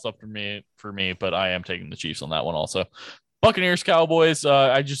a toss up for me. But I am taking the Chiefs on that one also. Buccaneers, Cowboys.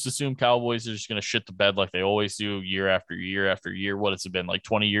 I just assume Cowboys are just going to shit the bed like they always do year after year after year. What has it been like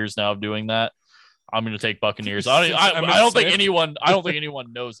 20 years now of doing that? I'm going to take Buccaneers. I don't think anyone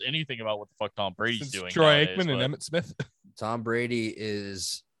knows anything about what the fuck Tom Brady's Since doing. Troy nowadays, Aikman and but- Emmett Smith. Tom Brady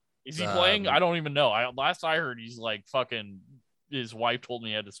is Is he playing? I don't even know. Last I heard, he's like fucking. His wife told me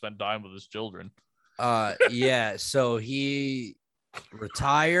he had to spend time with his children. yeah, so he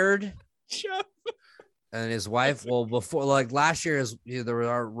retired and his wife, well, before like last year there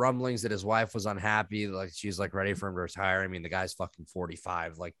were rumblings that his wife was unhappy, like she's like ready for him to retire. I mean, the guy's fucking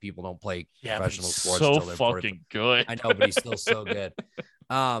 45. Like people don't play professional sports so until they're 45. fucking good. I know, but he's still so good.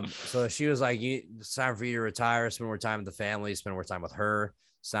 So she was like, it's time for you to retire, spend more time with the family, spend more time with her.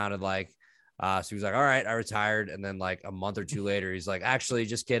 Sounded like so he was like, all right, I retired. And then like a month or 2 later, he's like, actually,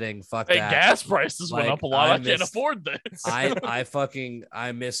 just kidding. Fuck Hey, that. gas prices went Like, up a lot. I I can't missed- afford this.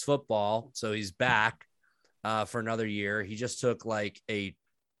 I miss football. So he's back for another year. He just took like a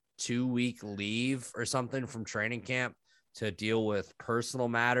 2-week leave or something from training camp to deal with personal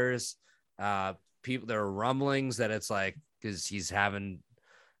matters. There are rumblings that it's like because he's having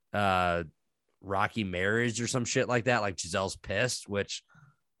rocky marriage or some shit like that. Like Giselle's pissed, which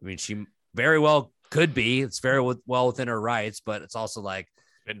I mean, she very well could be. It's very well within her rights, but it's also like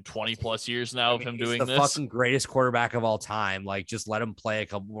Been 20 plus years now of him he's doing the this. fucking greatest quarterback of all time. Like, just let him play a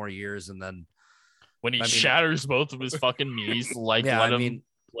couple more years and then When he I mean- shatters both of his fucking knees, like yeah, let I him mean,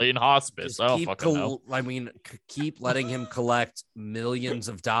 play in hospice. just I don't keep fucking know. keep letting him collect millions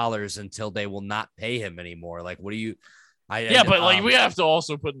of dollars until they will not pay him anymore. Like, what do you? Yeah, but like we have to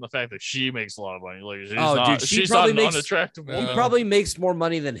also put in the fact that she makes a lot of money. Like she's not an unattractive She woman. probably makes more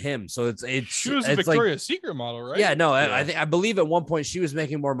money than him. So it's she was a it's Victoria's Secret model, right? Yeah, no, I believe at one point she was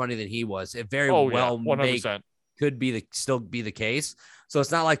making more money than he was. It very well 100%. could be still be the case. So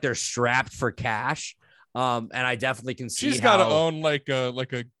it's not like they're strapped for cash. And I definitely can see she's got to own like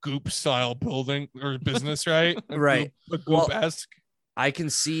a Goop style building or business, right? Right. A Goop-esque. I can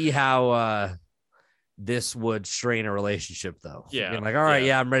see how this would strain a relationship, though. Yeah. Being like, all right,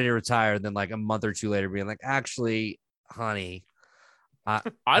 I'm ready to retire. And then like a month or two later, being like, actually, honey,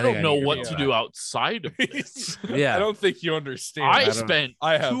 I don't know what to do outside of this. I don't think you understand. I spent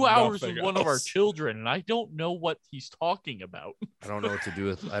 2 hours with one of our else. children, and I don't know what he's talking about. I don't know what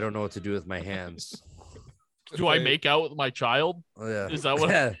to do with my hands. Do I make out with my child? Oh, yeah. Is that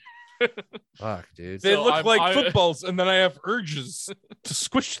what? Fuck, dude. They look like footballs, and then I have urges to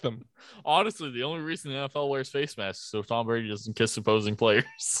squish them. Honestly, the only reason the NFL wears face masks is so Tom Brady doesn't kiss opposing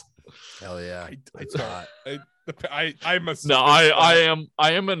players. Hell yeah. I must. No, I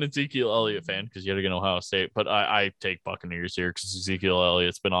am an Ezekiel Elliott fan because you had to get Ohio State, but I take Buccaneers here because Ezekiel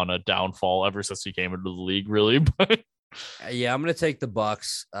Elliott's been on a downfall ever since he came into the league, really. But yeah, I'm gonna take the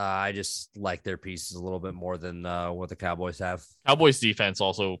Bucks. I just like their pieces a little bit more than what the Cowboys have. Cowboys defense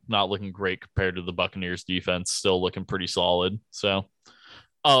also not looking great compared to the Buccaneers defense, still looking pretty solid. So,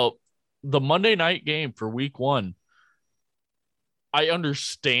 the Monday night game for week 1, I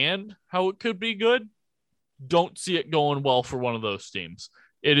understand how it could be good. Don't see it going well for one of those teams.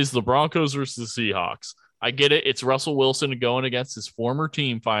 It is the Broncos versus the Seahawks. I get it. It's Russell Wilson going against his former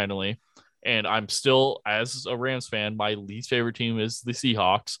team finally. And I'm still, as a Rams fan, my least favorite team is the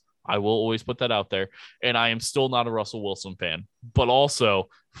Seahawks. I will always put that out there. And I am still not a Russell Wilson fan. But also,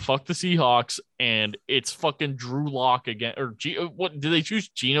 fuck the Seahawks. And it's fucking Drew Lock again. Or what did they choose?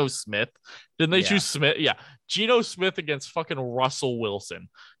 Geno Smith? Didn't they choose Smith? Yeah. Geno Smith against fucking Russell Wilson.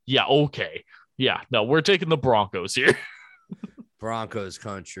 Yeah, okay. Yeah, no, we're taking the Broncos here. Broncos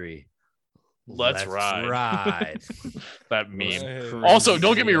country. Let's ride. That meme. Crazy. Also,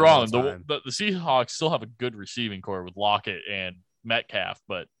 don't get me wrong. The Seahawks still have a good receiving core with Lockett and Metcalf,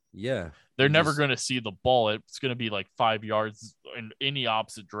 but they're never going to see the ball. It's going to be like 5 yards in any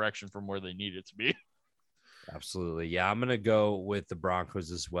opposite direction from where they need it to be. Absolutely. Yeah, I'm going to go with the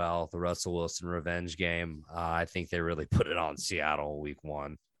Broncos as well. The Russell Wilson revenge game. I think they really put it on Seattle week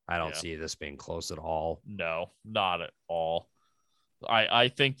 1. I don't see this being close at all. No, not at all. I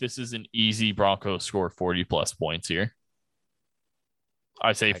think this is an easy Broncos score 40 plus points here.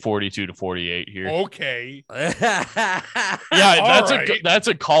 I say 42-48 here. Okay. That's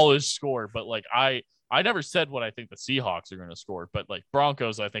a college score, but like I never said what I think the Seahawks are going to score, but like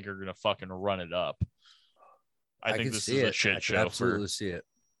Broncos I think are going to fucking run it up. I think this is a shit show. Absolutely see it.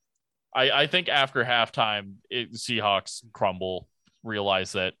 I think after halftime, Seahawks crumble,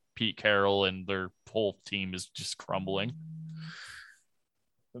 realize that Pete Carroll and their whole team is just crumbling.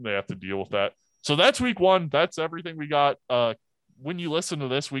 And they have to deal with that. So that's week 1. That's everything we got. When you listen to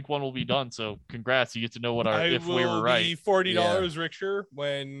this, week 1 will be done. So congrats. You get to know what if we were right. $40 richer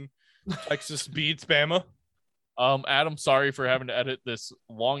when Texas beats Bama. Adam, sorry for having to edit this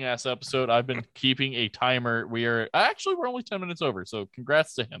long ass episode. I've been keeping a timer. We're only 10 minutes over. So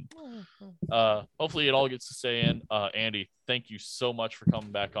congrats to him. Hopefully it all gets to stay in. Andy, thank you so much for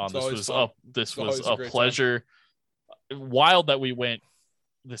coming back on. This was a pleasure. Wild that we went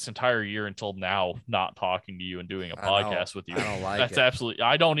this entire year until now not talking to you and doing a podcast with you. I don't like That's it. absolutely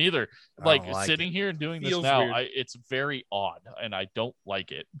I don't either. Like sitting here and doing this now, weird. it's very odd and I don't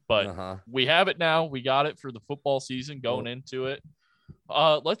like it. But we have it now. We got it for the football season going into it.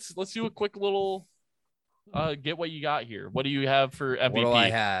 Let's do a quick little get what you got here. What do you have for MVP? What do I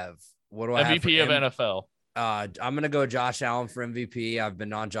have? MVP of NFL. I'm gonna go Josh Allen for MVP. I've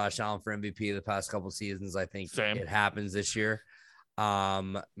been on Josh Allen for MVP the past couple seasons. I think it happens this year.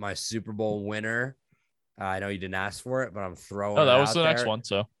 My Super Bowl winner. I know you didn't ask for it, but I'm throwing. Oh, that was the next one.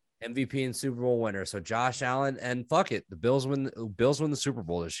 So MVP and Super Bowl winner. So Josh Allen, and fuck it, the Bills win the Super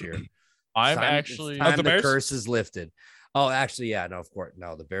Bowl this year. The curse is lifted. Oh, actually, yeah, no, of course,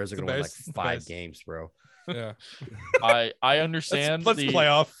 no. The Bears are gonna win like 5 games, bro. Yeah, I understand let's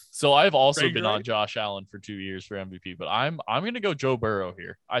playoff. So I've also been on Josh Allen for 2 years for MVP, but I'm gonna go Joe Burrow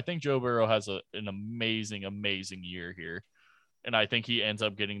here. I think Joe Burrow has an amazing year here. And I think he ends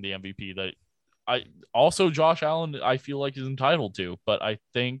up getting the MVP that Josh Allen, I feel like is entitled to, but I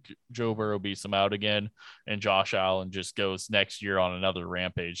think Joe Burrow beats him out again. And Josh Allen just goes next year on another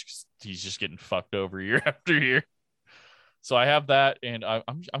rampage because he's just getting fucked over year after year. So I have that. And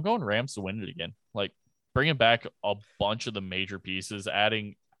I'm going Rams to win it again. Like bringing back a bunch of the major pieces,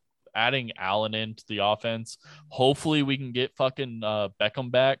 adding adding Allen into the offense. Hopefully we can get fucking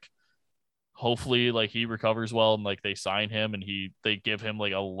Beckham back. Hopefully like he recovers well and like they sign him and they give him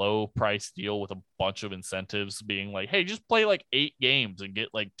like a low price deal with a bunch of incentives being like, hey, just play like 8 games and get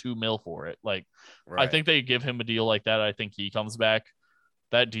like $2 million for it. Like I think they give him a deal like that. I think he comes back.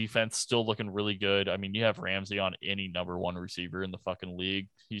 That defense still looking really good. I mean, you have Ramsey on any number 1 receiver in the fucking league.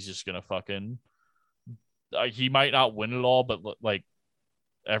 He's just going to fucking he might not win it all, but like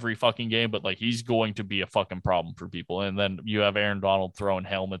every fucking game, but like he's going to be a fucking problem for people. And then you have Aaron Donald throwing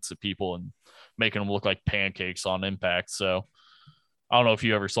helmets at people and making them look like pancakes on impact. So I don't know if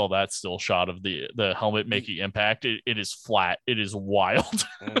you ever saw that still shot of the helmet making impact. It is flat. It is wild.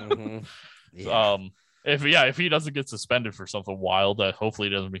 Mm-hmm. Yeah. If he doesn't get suspended for something wild, hopefully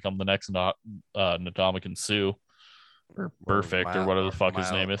he doesn't become the next Ndamukong Suh or Perfect or whatever the fuck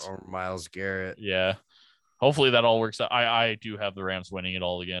his name is. Or Myles Garrett. Yeah. Hopefully that all works out. I do have the Rams winning it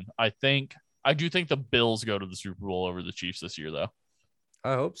all again. I do think the Bills go to the Super Bowl over the Chiefs this year, though.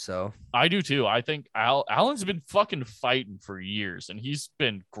 I hope so. I do too. I think Allen's been fucking fighting for years, and he's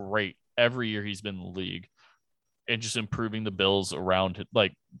been great every year he's been in the league, and just improving the Bills around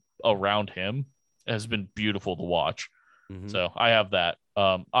him has been beautiful to watch. Mm-hmm. So I have that.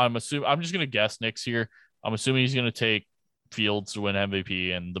 I'm just gonna guess Nick's here. I'm assuming he's gonna take Fields to win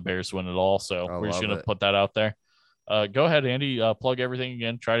MVP and the Bears to win it all. So we're just gonna put that out there. Go ahead, Andy. Plug everything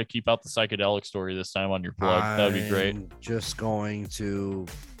again. Try to keep out the psychedelic story this time on your plug. That'd be great. I'm just going to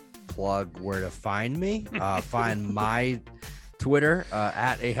plug where to find me. Find my Twitter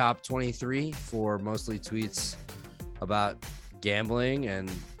at ahop23 for mostly tweets about gambling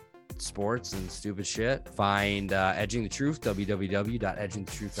and sports and stupid shit. Find Edging the Truth,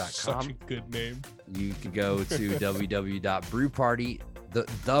 www.edgingthetruth.com. Such a good name. You can go to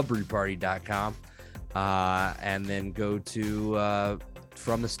www.brewparty.com and then go to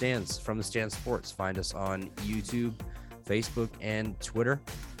From the Stands Sports. Find us on YouTube, Facebook, and Twitter.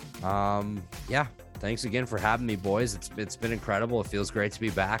 Yeah, thanks again for having me, boys. It's been incredible. It feels great to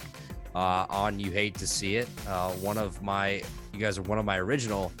be back on You Hate to See It. You guys are one of my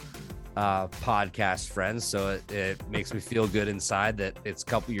original podcast friends, so it makes me feel good inside that it's a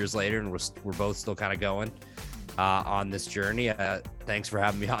couple years later and we're both still kind of going on this journey. Thanks for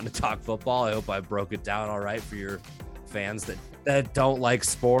having me on to talk football. I hope I broke it down all right for your fans that don't like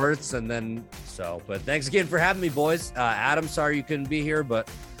sports. But thanks again for having me, boys. Adam, sorry you couldn't be here,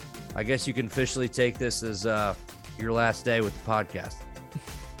 but I guess you can officially take this as your last day with the podcast.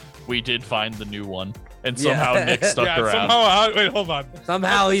 We did find the new one. And somehow Nick stuck around. Wait, hold on.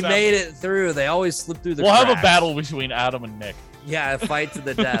 Somehow he made it through. They always slip through the cracks. We'll have a battle between Adam and Nick. Yeah, a fight to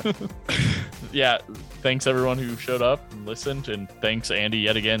the death. Yeah, thanks everyone who showed up and listened, and thanks Andy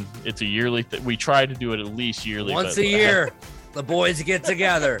yet again. It's a yearly we try to do it at least yearly. Once a year, the boys get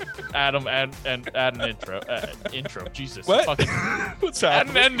together. Adam and add an intro. Intro. Jesus. What? Fucking, What's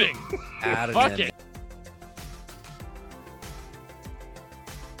happening? Add an ending. Fuck it.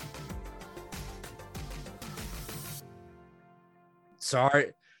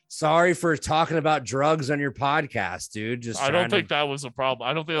 Sorry for talking about drugs on your podcast, dude. I don't think that was a problem.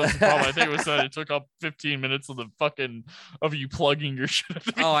 I think it was that it took up 15 minutes of you plugging your shit.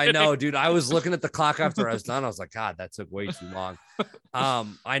 Oh, I know, dude. I was looking at the clock after I was done. I was like, God, that took way too long.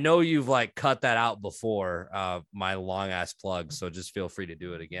 I know you've like cut that out before my long ass plug, so just feel free to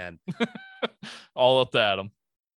do it again. All up to Adam.